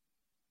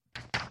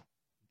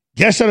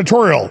 Guest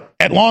editorial.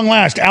 At long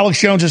last, Alex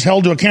Jones is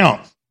held to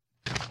account.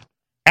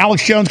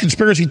 Alex Jones,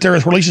 conspiracy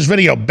theorist, releases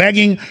video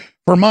begging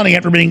for money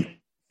after being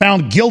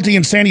found guilty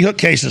in Sandy Hook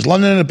cases.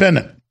 London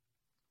Independent.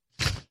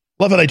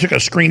 Love how they took a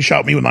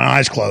screenshot of me with my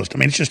eyes closed. I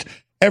mean, it's just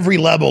every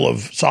level of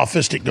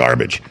sophistic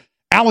garbage.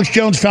 Alex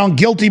Jones found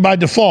guilty by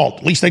default.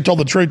 At least they told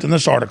the truth in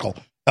this article.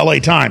 LA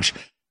Times.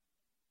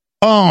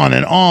 On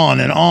and on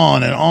and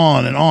on and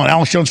on and on.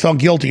 Alex Jones found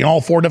guilty in all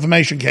 4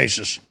 defamation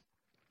cases.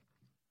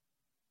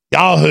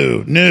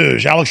 Yahoo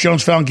News. Alex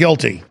Jones found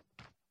guilty.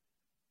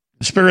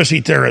 Conspiracy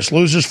theorist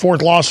loses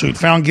fourth lawsuit,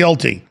 found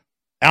guilty.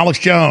 Alex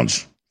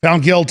Jones,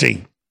 found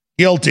guilty.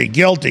 Guilty,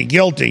 guilty,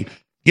 guilty,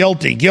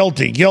 guilty,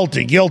 guilty,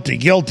 guilty, guilty,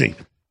 guilty.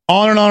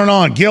 On and on and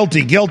on.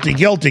 Guilty, guilty,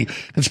 guilty.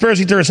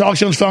 Conspiracy theorist Alex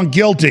Jones found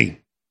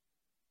guilty.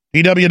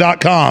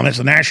 DW.com. It's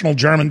the national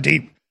German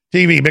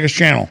TV, biggest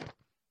channel.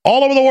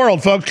 All over the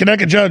world, folks.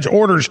 Connecticut judge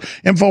orders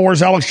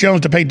InfoWars Alex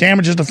Jones to pay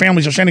damages to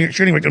families of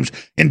shooting victims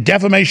in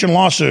defamation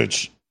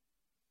lawsuits.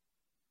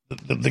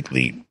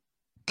 The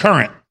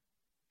current.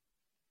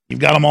 You've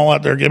got them all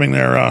out there giving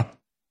their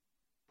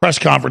press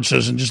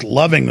conferences and just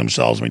loving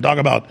themselves. I mean, talk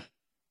about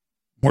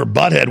where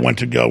Butthead went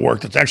to go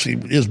work. That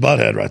actually is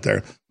Butthead right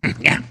there.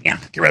 Yeah.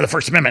 Get rid of the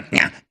First Amendment.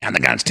 Yeah. And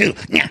the guns, too.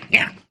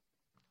 Yeah.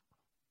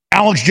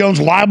 Alex Jones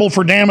liable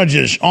for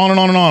damages. On and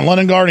on and on.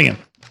 London Guardian.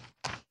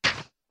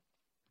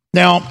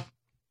 Now,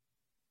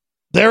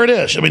 there it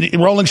is. I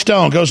mean, Rolling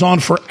Stone goes on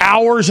for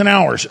hours and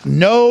hours.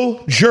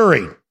 No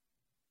jury.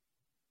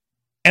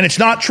 And it's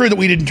not true that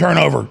we didn't turn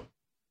over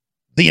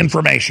the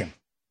information.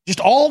 Just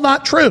all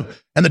not true.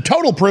 And the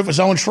total proof is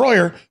Owen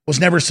Schroyer was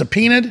never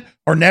subpoenaed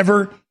or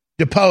never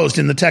deposed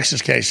in the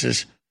Texas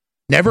cases,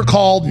 never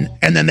called,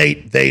 and then they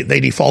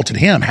defaulted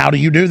him. How do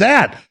you do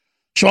that?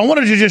 So I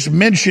wanted to just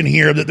mention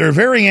here that they're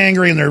very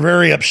angry and they're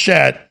very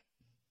upset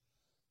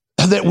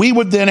that we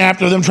would then,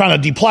 after them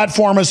trying to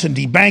deplatform us and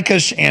debank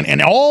us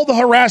and all the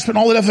harassment,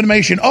 all the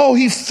defamation,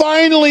 he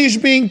finally is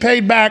being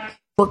paid back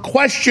for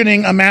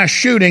questioning a mass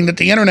shooting that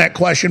the internet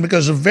questioned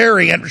because of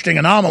very interesting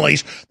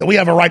anomalies that we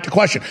have a right to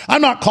question.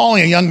 I'm not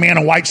calling a young man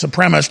a white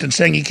supremacist and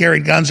saying he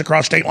carried guns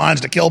across state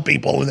lines to kill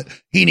people, that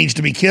he needs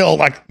to be killed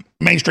like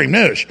mainstream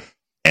news.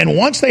 And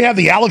once they have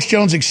the Alex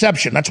Jones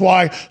exception, that's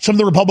why some of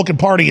the Republican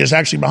Party is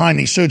actually behind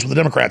these suits with the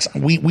Democrats.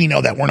 We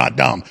know that. We're not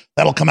dumb.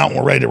 That'll come out when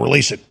we're ready to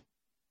release it.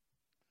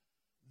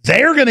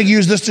 They're going to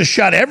use this to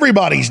shut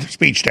everybody's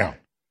speech down.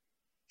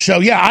 So,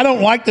 yeah, I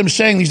don't like them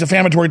saying these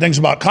defamatory things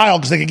about Kyle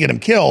because they could get him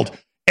killed.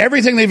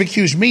 Everything they've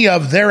accused me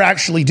of, they're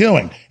actually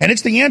doing. And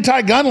it's the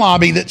anti-gun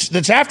lobby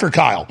that's after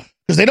Kyle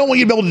because they don't want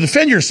you to be able to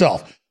defend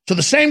yourself. So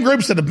the same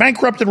groups that have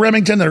bankrupted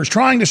Remington, that are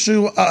trying to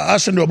sue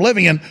us into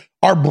oblivion,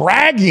 are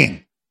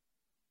bragging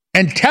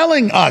and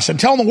telling us and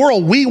telling the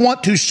world we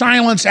want to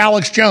silence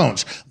Alex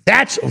Jones.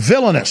 That's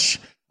villainous.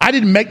 I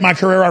didn't make my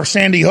career out of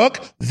Sandy Hook.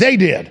 They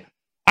did.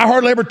 I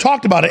hardly ever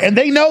talked about it, and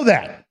they know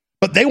that.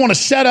 But they want to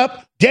set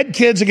up dead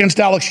kids against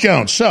Alex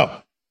Jones. So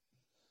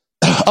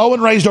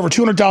Owen raised over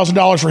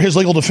 $200,000 for his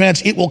legal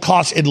defense. It will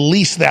cost at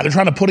least that. They're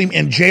trying to put him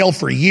in jail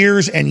for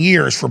years and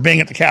years for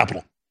being at the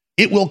Capitol.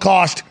 It will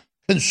cost,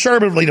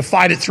 conservatively, to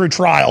fight it through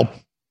trial,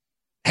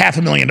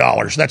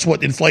 $500,000. That's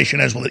what inflation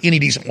is with any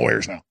decent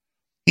lawyers now.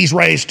 He's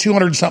raised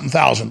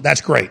 $200,000.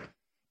 That's great.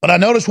 But I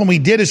noticed when we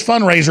did his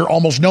fundraiser,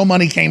 almost no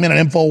money came in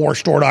at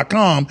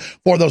InfoWarsStore.com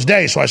for those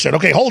days. So I said,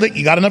 okay, hold it.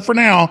 You got enough for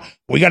now.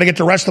 We got to get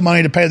the rest of the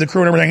money to pay the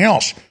crew and everything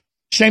else.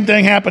 Same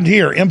thing happened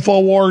here.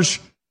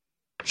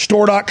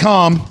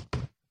 InfoWarsStore.com,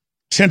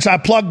 since I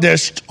plugged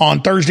this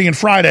on Thursday and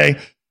Friday,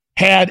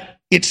 had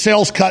its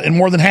sales cut in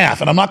more than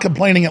half. And I'm not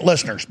complaining at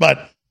listeners,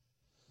 but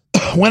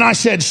when I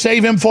said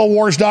save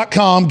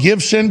InfoWars.com,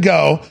 give, send,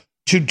 go,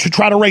 to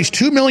try to raise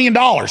 $2 million,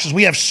 as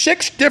we have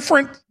 6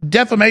 different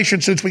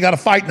defamation suits we got to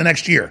fight in the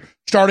next year,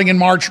 starting in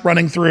March,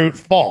 running through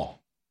fall.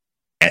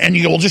 And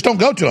you go, well, just don't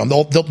go to them.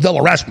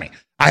 They'll arrest me.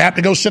 I have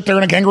to go sit there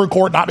in a kangaroo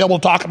court, not be able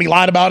to talk and be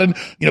lied about and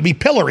be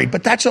pilloried.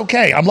 But that's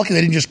okay. I'm lucky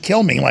they didn't just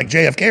kill me like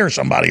JFK or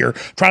somebody, or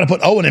try to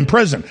put Owen in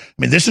prison. I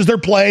mean, this is their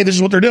play. This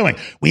is what they're doing.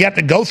 We have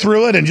to go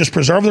through it and just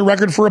preserve the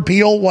record for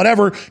appeal,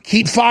 whatever.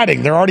 Keep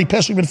fighting. They're already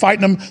pissed. We've been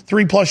fighting them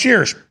 3+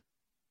 years.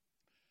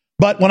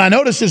 But what I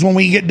notice is when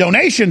we get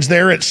donations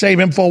there at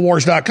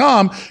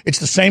SaveInfoWars.com, it's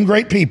the same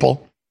great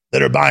people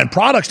that are buying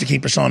products to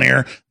keep us on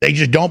air. They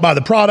just don't buy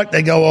the product.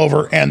 They go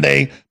over and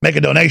they make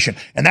a donation.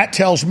 And that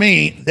tells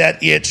me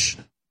that it's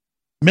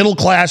middle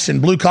class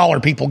and blue collar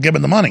people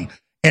giving the money,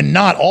 and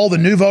not all the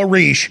nouveau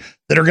riche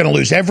that are going to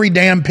lose every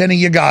damn penny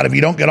you got if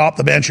you don't get off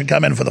the bench and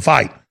come in for the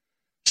fight.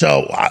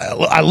 So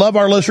I love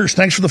our listeners.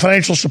 Thanks for the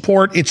financial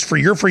support. It's for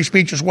your free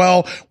speech as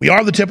well. We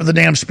are the tip of the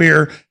damn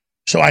spear.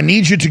 So I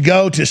need you to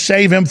go to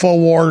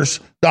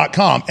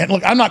SaveInfoWars.com. And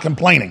look, I'm not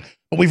complaining,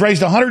 but we've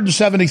raised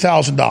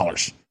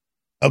 $170,000.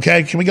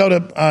 Okay, can we go to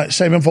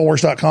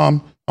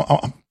SaveInfoWars.com? I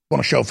want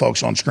to show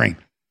folks on screen.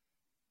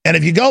 And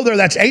if you go there,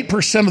 that's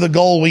 8% of the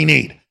goal we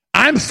need.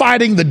 I'm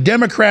fighting the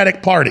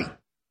Democratic Party.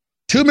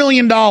 $2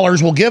 million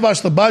will give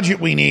us the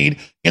budget we need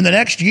in the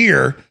next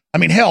year. I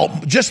mean, hell,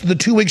 just the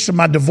 2 weeks of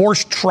my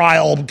divorce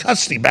trial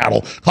custody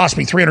battle cost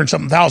me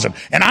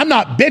 $300,000. And I'm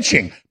not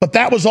bitching, but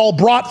that was all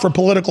brought for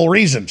political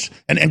reasons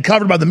and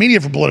covered by the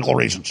media for political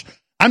reasons.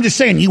 I'm just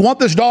saying, you want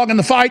this dog in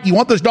the fight, you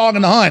want this dog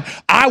in the hunt.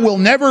 I will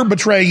never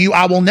betray you.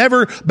 I will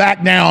never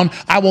back down.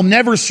 I will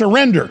never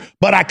surrender,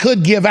 but I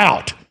could give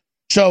out.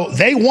 So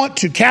they want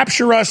to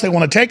capture us. They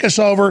want to take us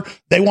over.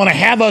 They want to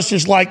have us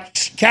just like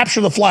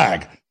capture the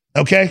flag,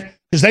 okay?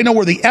 Because they know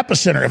we're the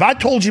epicenter. If I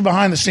told you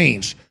behind the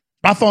scenes,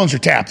 my phones are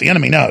tapped. The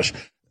enemy knows.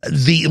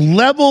 The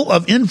level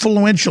of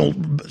influential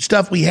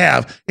stuff we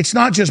have, it's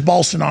not just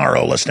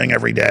Bolsonaro listening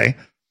every day.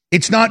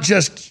 It's not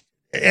just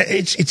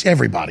it's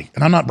everybody,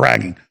 and I'm not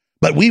bragging,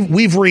 but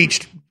we've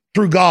reached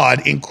through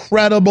God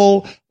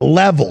incredible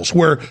levels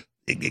where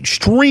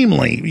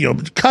extremely,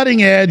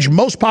 cutting edge,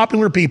 most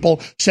popular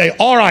people say,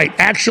 all right,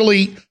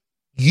 actually,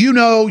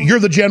 you're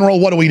the general.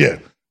 What do we do?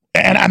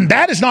 And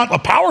that is not a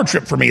power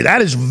trip for me.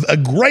 That is a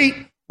great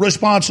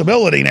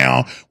responsibility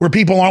now, where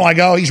people aren't like,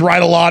 oh, he's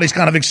right a lot, he's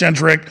kind of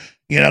eccentric,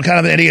 kind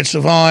of an idiot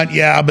savant,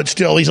 yeah, but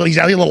still he's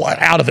a little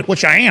out of it,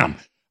 which I am.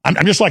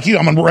 I'm just like you.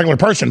 I'm a regular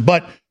person,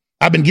 but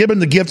I've been given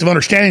the gift of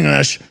understanding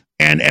this,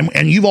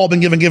 and you've all been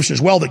given gifts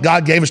as well that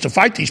God gave us to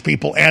fight these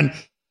people. And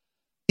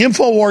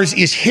InfoWars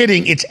is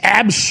hitting its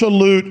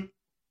absolute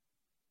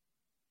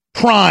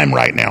prime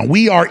right now.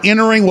 We are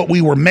entering what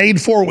we were made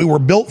for, what we were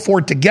built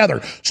for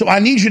together. So I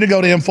need you to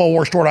go to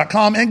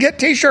InfoWarsStore.com and get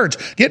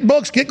t-shirts, get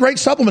books, get great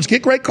supplements,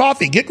 get great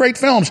coffee, get great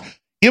films.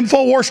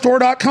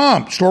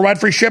 InfoWarsStore.com. Store-wide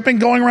free shipping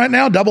going right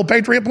now, double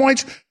Patriot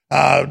points,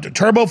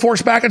 Turbo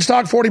Force back in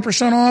stock,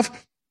 40%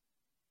 off.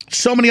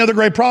 So many other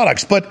great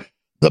products. But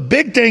the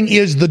big thing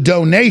is the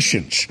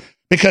donations.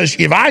 Because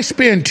if I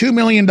spend $2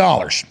 million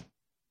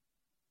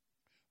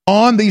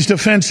on these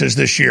defenses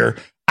this year,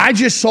 I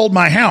just sold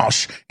my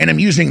house, and I'm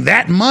using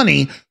that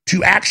money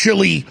to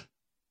actually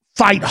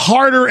fight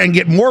harder and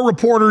get more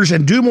reporters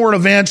and do more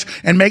events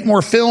and make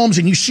more films.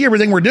 And you see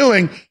everything we're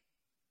doing.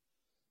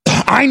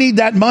 I need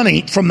that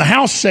money from the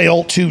house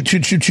sale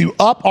to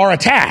up our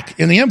attack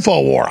in the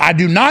info war. I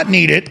do not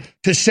need it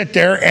to sit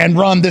there and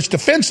run this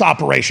defense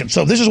operation.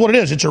 So this is what it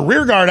is. It's a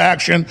rearguard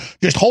action,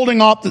 just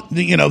holding off the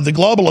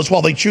globalists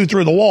while they chew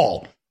through the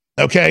wall.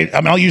 Okay,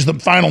 I'll use the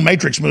final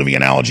Matrix movie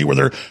analogy where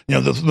they're,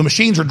 the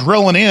machines are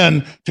drilling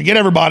in to get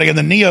everybody, and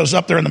the Neo's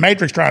up there in the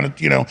Matrix trying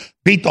to,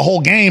 beat the whole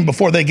game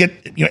before they get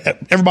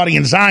everybody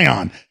in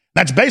Zion.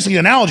 That's basically the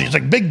analogy. It's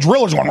like big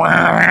drillers going,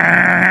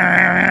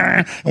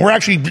 and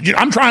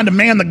I'm trying to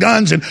man the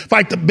guns and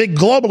fight the big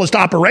globalist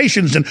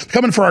operations and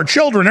coming for our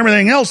children and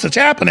everything else that's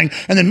happening.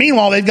 And then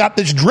meanwhile, they've got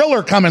this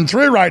driller coming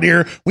through right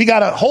here. We got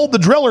to hold the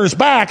drillers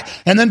back.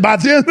 And then by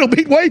then it'll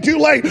be way too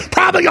late.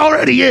 Probably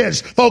already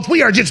is. Folks,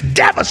 we are just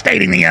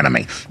devastating the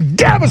enemy,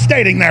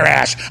 devastating their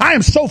ass. I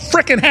am so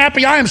freaking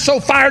happy. I am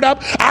so fired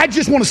up. I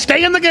just want to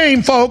stay in the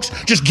game, folks.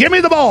 Just give me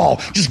the ball.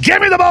 Just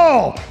give me the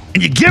ball.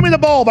 And you give me the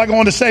ball by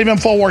going to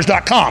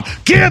SaveInfoWars.com.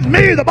 Give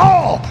me the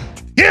ball.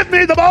 Give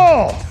me the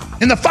ball.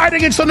 In the fight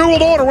against the New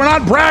World Order, we're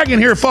not bragging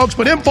here, folks,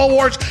 but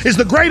InfoWars is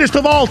the greatest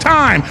of all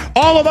time.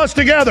 All of us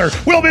together.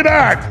 We'll be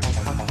back.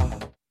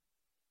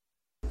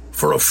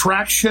 For a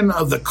fraction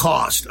of the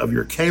cost of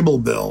your cable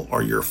bill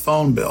or your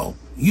phone bill,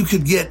 you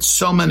could get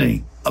so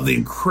many of the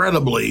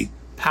incredibly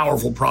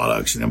powerful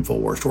products at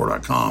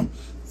InfoWarsStore.com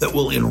that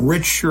will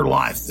enrich your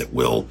life, that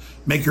will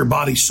make your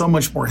body so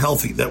much more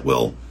healthy, that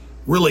will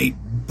really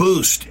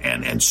boost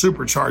and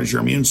supercharge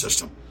your immune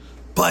system.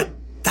 But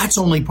that's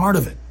only part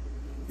of it.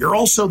 You're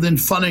also then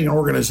funding an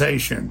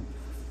organization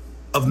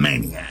of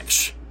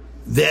maniacs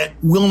that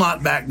will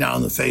not back down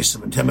in the face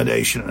of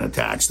intimidation and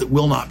attacks, that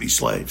will not be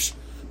slaves.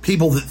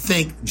 People that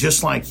think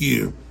just like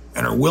you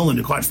and are willing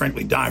to, quite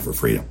frankly, die for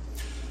freedom.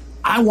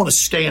 I want to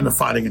stay in the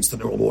fight against the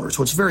New World Order.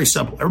 So it's very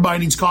simple. Everybody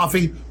needs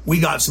coffee. We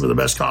got some of the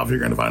best coffee you're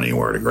going to find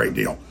anywhere at a great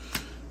deal.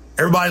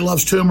 Everybody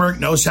loves turmeric,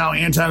 knows how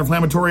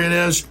anti-inflammatory it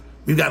is.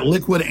 We've got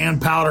liquid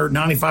and powder,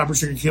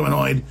 95%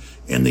 humanoid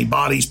in the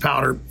body's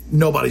powder.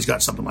 Nobody's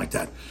got something like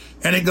that.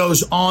 And it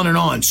goes on and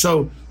on.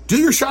 So do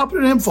your shopping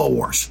at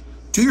InfoWars.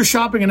 Do your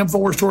shopping at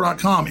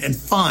InfoWarsStore.com and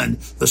fund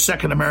the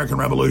Second American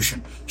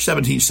Revolution,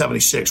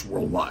 1776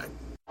 worldwide.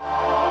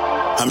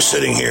 I'm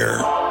sitting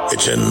here.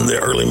 It's in the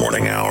early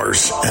morning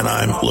hours, and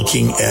I'm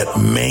looking at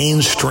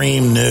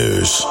mainstream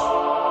news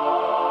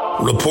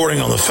reporting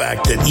on the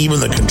fact that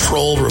even the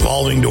controlled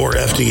revolving door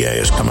FDA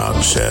has come out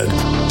and said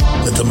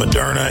that the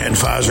Moderna and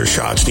Pfizer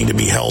shots need to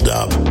be held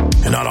up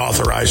and not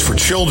authorized for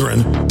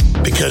children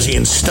because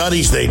in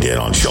studies they did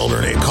on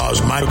children, it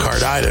caused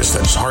myocarditis,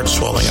 that's heart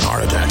swelling and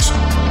heart attacks.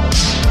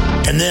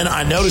 And then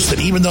I noticed that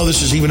even though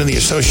this is even in the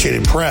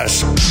Associated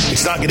Press,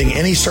 it's not getting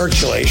any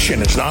circulation.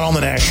 It's not on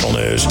the national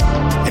news.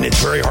 And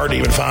it's very hard to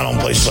even find on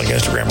places like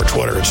Instagram or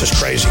Twitter. It's just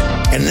crazy.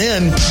 And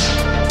then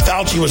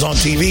Fauci was on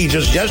TV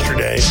just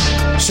yesterday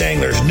saying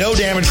there's no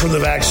damage from the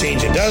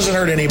vaccines. It doesn't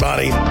hurt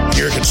anybody.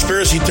 You're a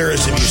conspiracy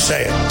theorist if you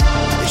say it.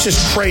 It's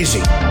just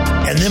crazy.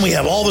 And then we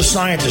have all the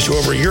scientists who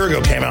over a year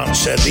ago came out and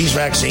said these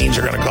vaccines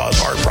are going to cause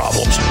heart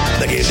problems.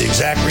 They gave the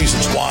exact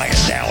reasons why,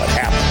 and now it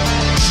happened.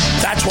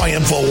 That's why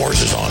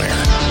InfoWars is on air.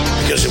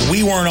 Because if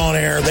we weren't on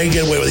air, they'd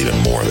get away with even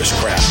more of this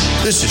crap.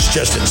 This is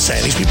just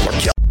insane. These people are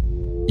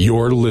killing.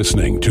 You're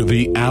listening to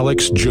The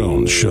Alex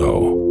Jones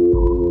Show.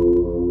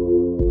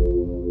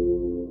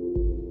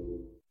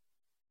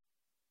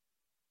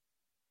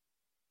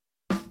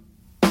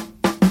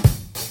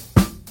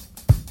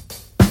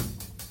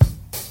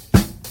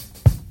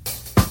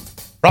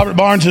 Robert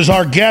Barnes is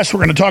our guest. We're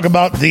going to talk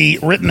about the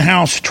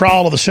Rittenhouse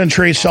trial of the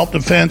century,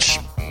 self-defense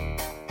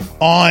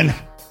on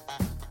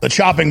the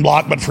chopping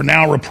block, but for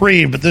now,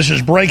 reprieve. But this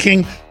is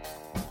breaking.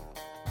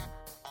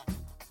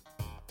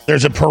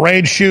 There's a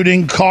parade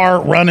shooting,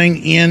 car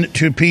running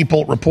into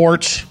people,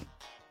 reports.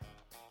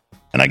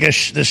 And I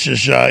guess this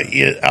is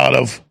out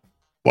of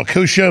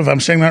Waukesha, if I'm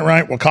saying that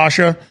right,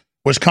 Waukesha,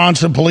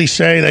 Wisconsin. Police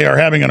say they are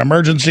having an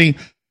emergency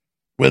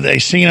with a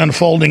scene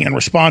unfolding in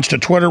response to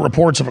Twitter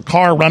reports of a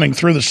car running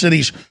through the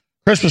city's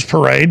Christmas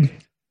parade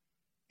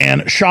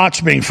and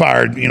shots being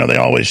fired. You know, they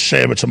always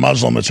say if it's a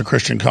Muslim, it's a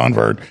Christian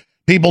convert.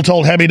 People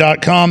told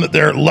Heavy.com that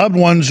their loved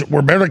ones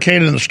were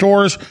barricaded in the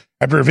stores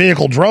after a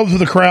vehicle drove through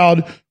the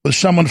crowd with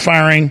someone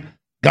firing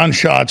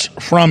gunshots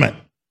from it.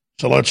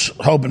 So let's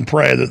hope and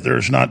pray that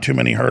there's not too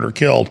many hurt or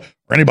killed,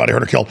 or anybody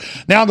hurt or killed.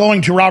 Now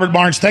going to Robert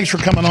Barnes. Thanks for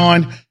coming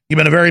on. You've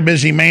been a very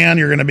busy man.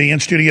 You're going to be in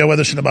studio with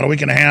us in about a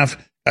week and a half.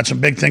 Got some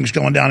big things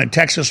going down in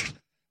Texas.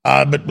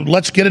 But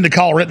let's get into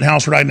Kyle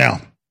Rittenhouse right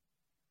now.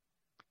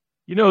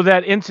 You know,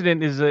 that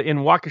incident is in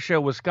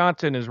Waukesha,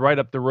 Wisconsin, is right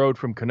up the road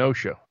from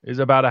Kenosha. Is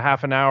about a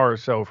half an hour or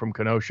so from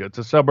Kenosha. It's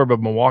a suburb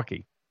of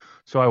Milwaukee.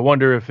 So I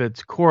wonder if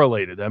it's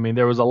correlated. I mean,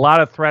 there was a lot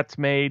of threats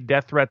made,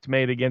 death threats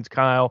made against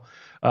Kyle.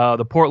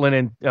 The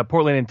Portland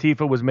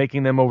Antifa was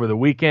making them over the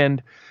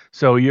weekend.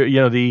 So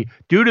due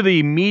to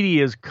the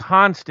media's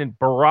constant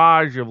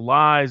barrage of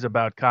lies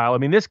about Kyle. I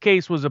mean, this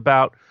case was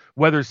about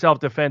whether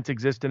self-defense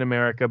exists in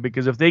America,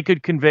 because if they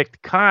could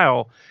convict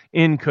Kyle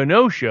in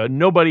Kenosha,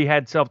 nobody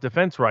had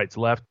self-defense rights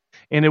left.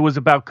 And it was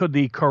about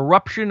the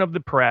corruption of the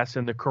press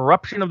and the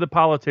corruption of the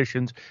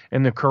politicians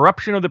and the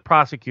corruption of the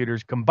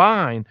prosecutors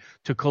combined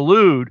to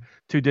collude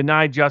to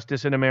deny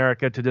justice in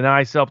America, to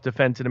deny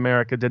self-defense in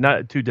America,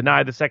 to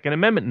deny the Second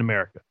Amendment in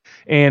America.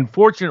 And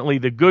fortunately,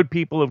 the good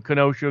people of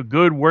Kenosha,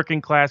 good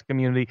working class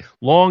community,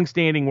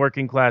 long-standing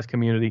working class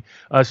community,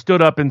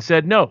 stood up and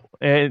said no.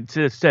 And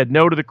said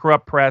no to the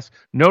corrupt press,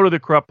 no to the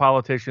corrupt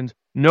politicians,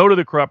 no to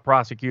the corrupt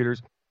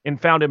prosecutors, and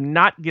found him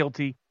not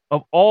guilty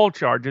of all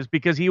charges,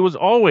 because he was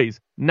always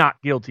not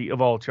guilty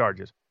of all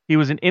charges. He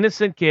was an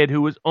innocent kid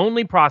who was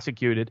only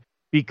prosecuted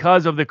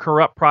because of the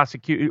corrupt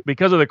prosecutors,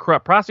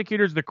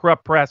 the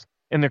corrupt press,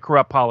 and the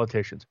corrupt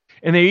politicians.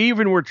 And they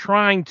even were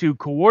trying to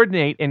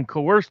coordinate and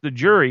coerce the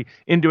jury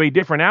into a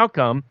different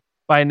outcome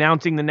by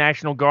announcing the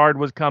National Guard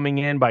was coming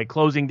in, by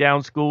closing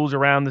down schools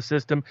around the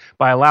system,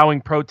 by allowing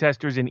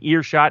protesters in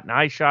earshot and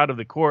eyeshot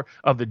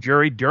of the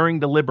jury during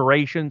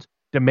deliberations,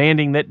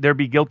 demanding that there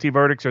be guilty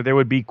verdicts or there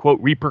would be,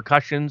 quote,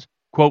 repercussions,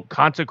 quote,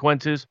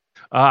 consequences.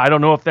 I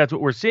don't know if that's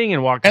what we're seeing in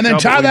Waukesha. And then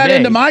tie that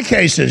into my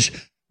cases,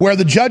 where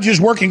the judges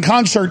work in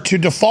concert to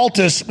default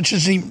us, which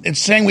is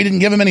it's saying we didn't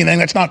give him anything.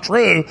 That's not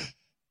true.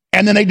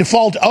 And then they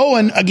default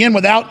Owen again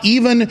without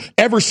even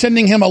ever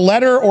sending him a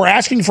letter or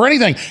asking for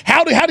anything.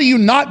 How do you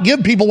not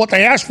give people what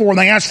they ask for when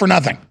they ask for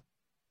nothing?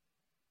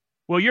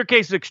 Well, your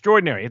case is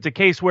extraordinary. It's a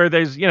case where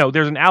there's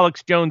an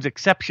Alex Jones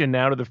exception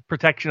now to the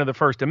protection of the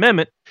First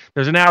Amendment.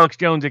 There's an Alex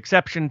Jones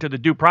exception to the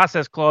Due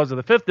Process Clause of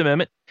the Fifth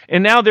Amendment.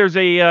 And now there's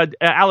a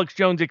Alex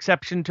Jones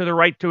exception to the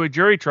right to a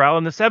jury trial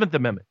in the Seventh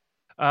Amendment,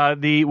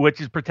 which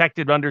is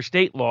protected under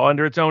state law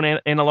under its own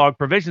analog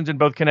provisions in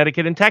both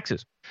Connecticut and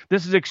Texas.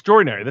 This is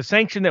extraordinary. The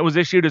sanction that was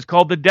issued is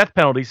called the death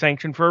penalty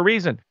sanction for a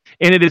reason.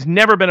 And it has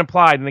never been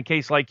applied in a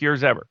case like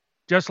yours ever.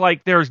 Just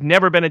like there's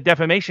never been a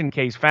defamation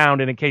case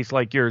found in a case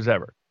like yours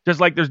ever. Just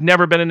like there's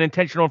never been an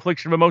intentional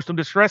infliction of emotional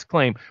distress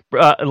claim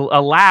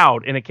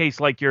allowed in a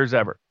case like yours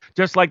ever.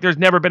 Just like there's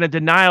never been a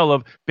denial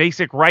of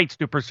basic rights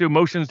to pursue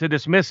motions to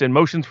dismiss and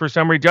motions for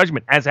summary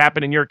judgment, as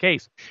happened in your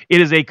case. It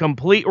is a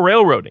complete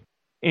railroading.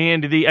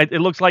 And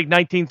it looks like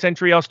 19th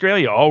century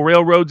Australia, all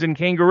railroads and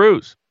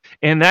kangaroos.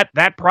 And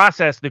that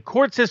process, the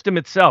court system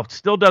itself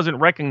still doesn't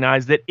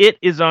recognize that it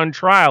is on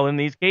trial in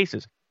these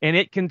cases. And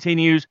it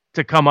continues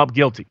to come up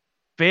guilty,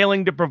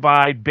 failing to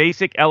provide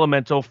basic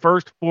elemental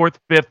First, Fourth,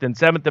 Fifth, and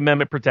Seventh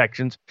Amendment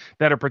protections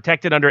that are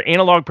protected under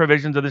analog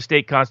provisions of the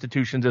state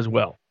constitutions as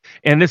well.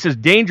 And this is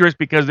dangerous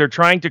because they're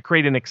trying to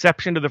create an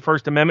exception to the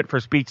First Amendment for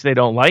speech they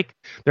don't like.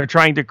 They're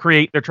trying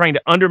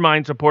to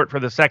undermine support for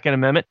the Second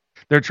Amendment.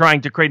 They're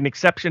trying to create an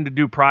exception to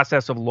due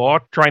process of law,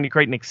 trying to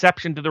create an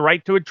exception to the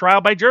right to a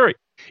trial by jury.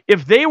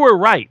 If they were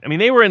right, I mean,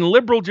 they were in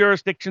liberal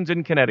jurisdictions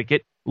in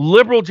Connecticut,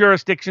 liberal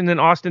jurisdictions in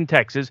Austin,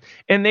 Texas,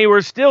 and they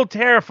were still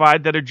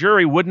terrified that a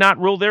jury would not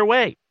rule their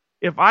way.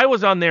 If I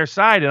was on their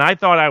side and I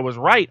thought I was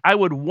right, I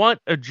would want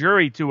a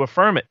jury to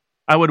affirm it.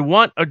 I would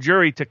want a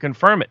jury to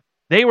confirm it.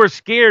 They were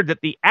scared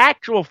that the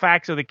actual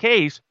facts of the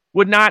case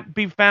would not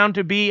be found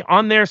to be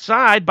on their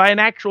side by an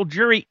actual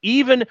jury,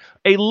 even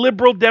a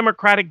liberal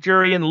Democratic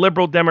jury in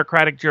liberal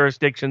Democratic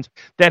jurisdictions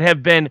that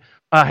have been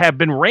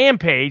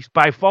rampaged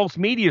by false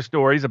media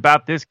stories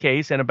about this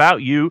case and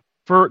about you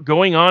for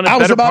going on. I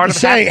was about to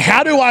say,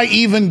 how do I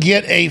even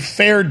get a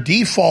fair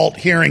default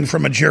hearing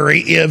from a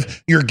jury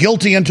if you're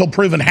guilty until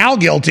proven how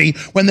guilty,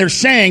 when they're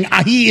saying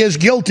he is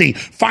guilty?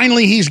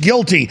 Finally, he's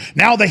guilty.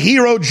 Now the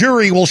hero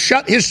jury will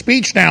shut his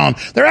speech down.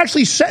 They're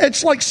actually,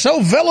 it's like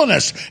so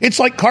villainous. It's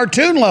like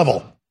cartoon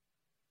level.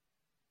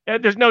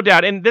 There's no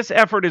doubt. And this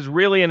effort is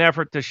really an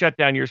effort to shut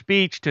down your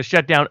speech, to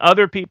shut down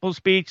other people's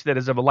speech that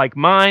is of a like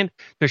mind,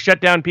 to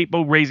shut down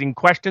people raising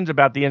questions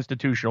about the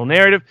institutional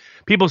narrative.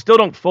 People still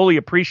don't fully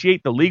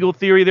appreciate the legal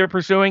theory they're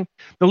pursuing.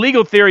 The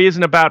legal theory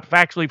isn't about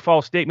factually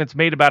false statements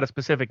made about a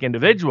specific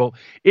individual.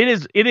 It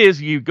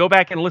is you go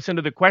back and listen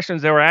to the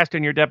questions that were asked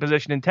in your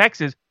deposition in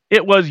Texas.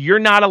 It was, you're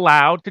not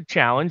allowed to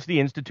challenge the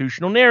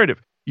institutional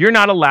narrative. You're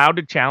not allowed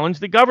to challenge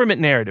the government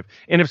narrative.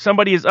 And if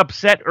somebody is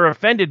upset or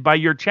offended by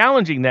your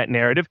challenging that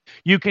narrative,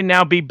 you can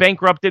now be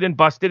bankrupted and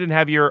busted and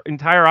have your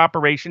entire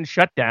operation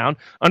shut down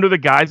under the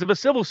guise of a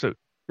civil suit.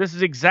 This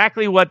is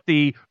exactly what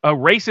the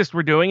racists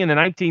were doing in the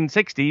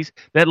 1960s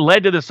that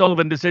led to the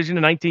Sullivan decision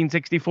in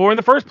 1964 in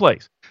the first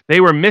place. They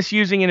were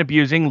misusing and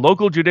abusing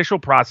local judicial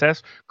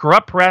process,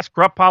 corrupt press,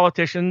 corrupt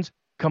politicians,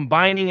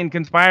 combining and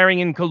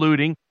conspiring and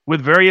colluding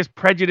with various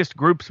prejudiced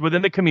groups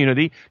within the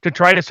community to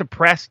try to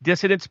suppress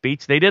dissident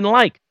speech they didn't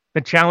like,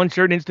 that challenged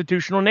certain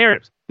institutional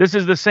narratives. This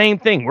is the same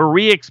thing. We're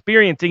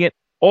re-experiencing it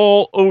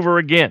all over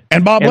again.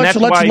 And Bob,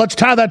 let's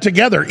tie that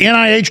together.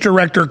 NIH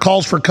director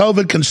calls for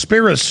COVID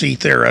conspiracy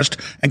theorists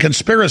and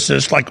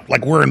conspiracists,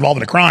 like we're involved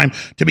in a crime,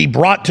 to be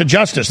brought to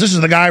justice. This is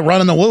the guy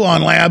running the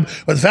Wuhan lab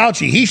with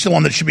Fauci. He's the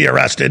one that should be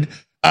arrested.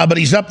 But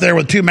he's up there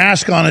with two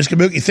masks on his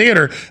kabuki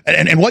theater.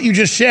 And what you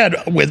just said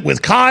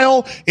with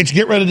Kyle, it's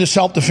get rid of the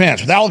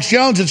self-defense. With Alex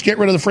Jones, it's get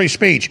rid of the free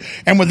speech.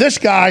 And with this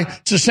guy,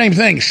 it's the same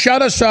thing.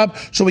 Shut us up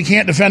so we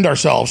can't defend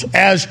ourselves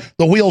as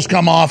the wheels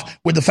come off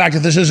with the fact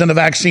that this isn't a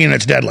vaccine and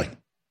it's deadly.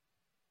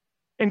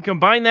 And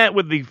combine that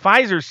with the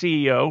Pfizer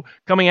CEO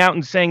coming out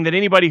and saying that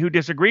anybody who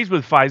disagrees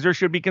with Pfizer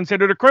should be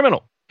considered a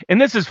criminal. And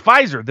this is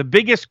Pfizer, the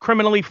biggest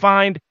criminally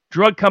fined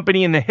drug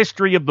company in the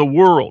history of the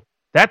world.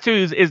 That's who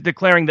is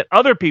declaring that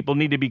other people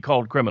need to be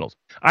called criminals.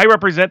 I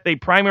represent the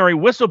primary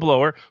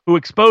whistleblower who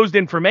exposed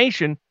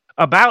information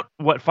about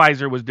what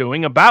Pfizer was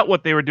doing, about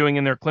what they were doing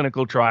in their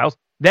clinical trials.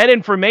 That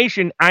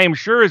information, I am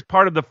sure, is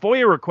part of the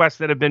FOIA requests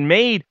that have been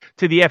made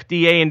to the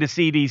FDA and to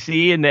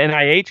CDC and the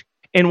NIH.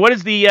 And what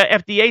is the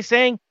FDA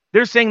saying?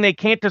 They're saying they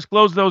can't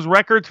disclose those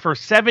records for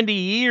 70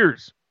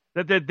 years.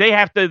 That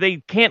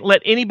they can't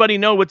let anybody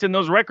know what's in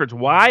those records.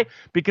 Why?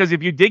 Because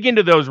if you dig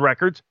into those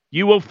records,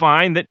 you will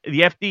find that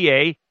the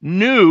FDA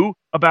knew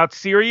about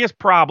serious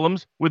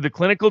problems with the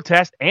clinical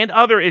test and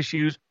other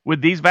issues with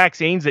these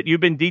vaccines that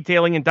you've been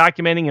detailing and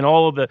documenting, and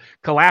all of the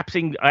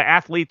collapsing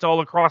athletes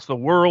all across the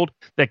world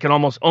that can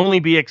almost only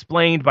be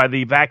explained by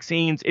the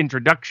vaccine's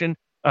introduction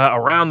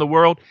around the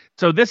world.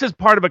 So this is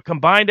part of a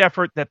combined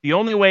effort that the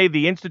only way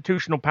the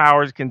institutional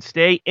powers can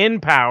stay in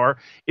power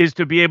is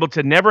to be able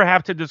to never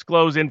have to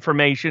disclose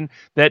information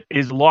that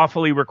is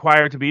lawfully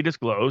required to be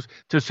disclosed,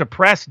 to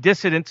suppress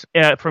dissidents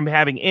from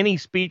having any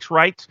speech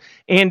rights,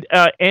 and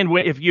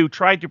if you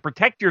try to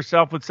protect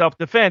yourself with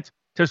self-defense,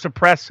 to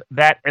suppress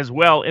that as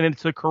well. And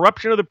it's the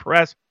corruption of the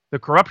press, the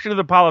corruption of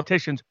the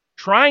politicians,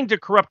 trying to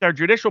corrupt our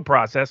judicial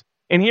process.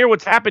 And here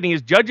what's happening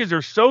is judges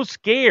are so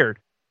scared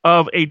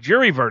of a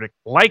jury verdict,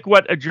 like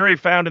what a jury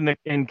found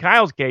in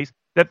Kyle's case,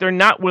 that they're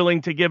not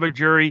willing to give a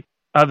jury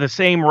the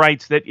same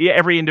rights that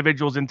every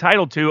individual is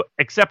entitled to,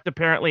 except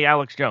apparently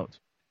Alex Jones.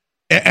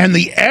 And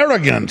the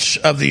arrogance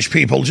of these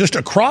people just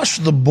across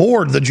the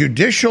board, the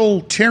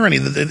judicial tyranny,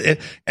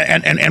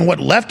 and what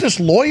leftist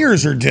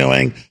lawyers are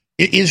doing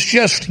is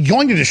just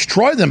going to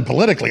destroy them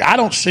politically. I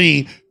don't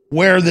see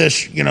where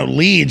this,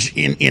 leads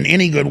in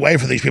any good way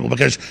for these people,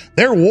 because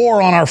their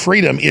war on our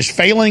freedom is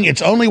failing.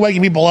 It's only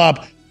waking people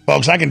up.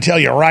 Folks, I can tell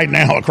you right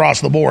now across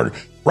the board.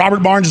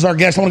 Robert Barnes is our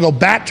guest. I want to go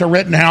back to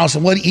Rittenhouse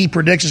and what he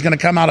predicts is going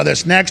to come out of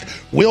this next.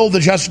 Will the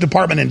Justice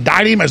Department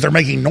indict him, as they're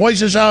making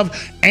noises of,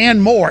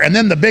 and more. And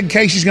then the big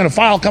case he's going to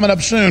file coming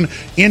up soon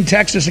in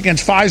Texas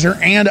against Pfizer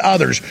and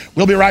others.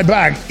 We'll be right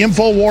back.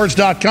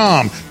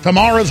 Infowars.com.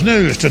 Tomorrow's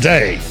news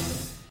today.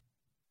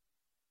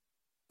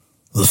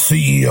 The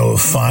CEO of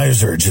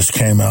Pfizer just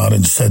came out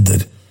and said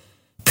that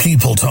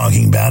people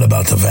talking bad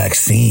about the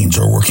vaccines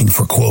are working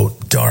for,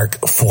 quote,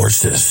 dark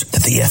forces,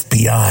 that the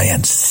FBI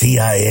and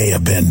CIA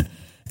have been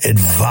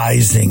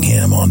advising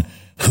him on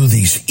who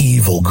these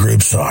evil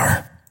groups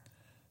are.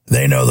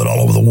 They know that all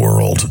over the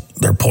world,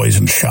 their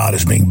poison shot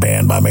is being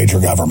banned by major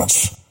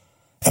governments.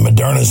 And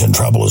Moderna's in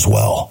trouble as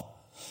well.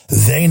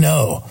 They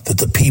know that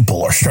the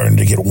people are starting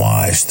to get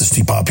wise to this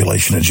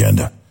depopulation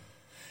agenda.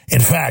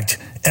 In fact,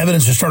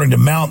 evidence is starting to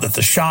mount that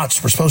the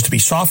shots were supposed to be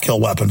soft kill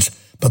weapons,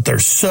 but they're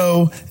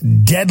so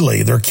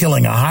deadly, they're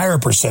killing a higher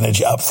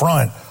percentage up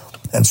front.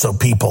 And so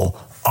people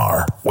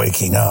are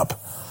waking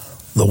up.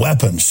 The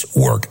weapons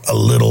work a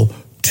little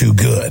too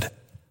good.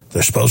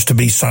 They're supposed to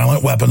be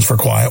silent weapons for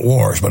quiet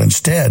wars, but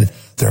instead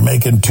they're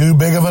making too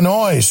big of a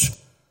noise.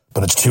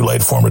 But it's too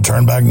late for them to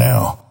turn back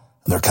now.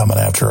 And they're coming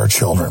after our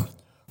children.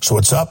 So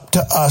it's up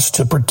to us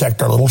to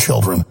protect our little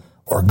children,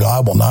 or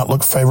God will not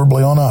look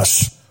favorably on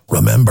us.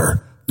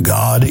 Remember,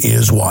 God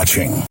is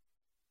watching.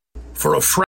 For a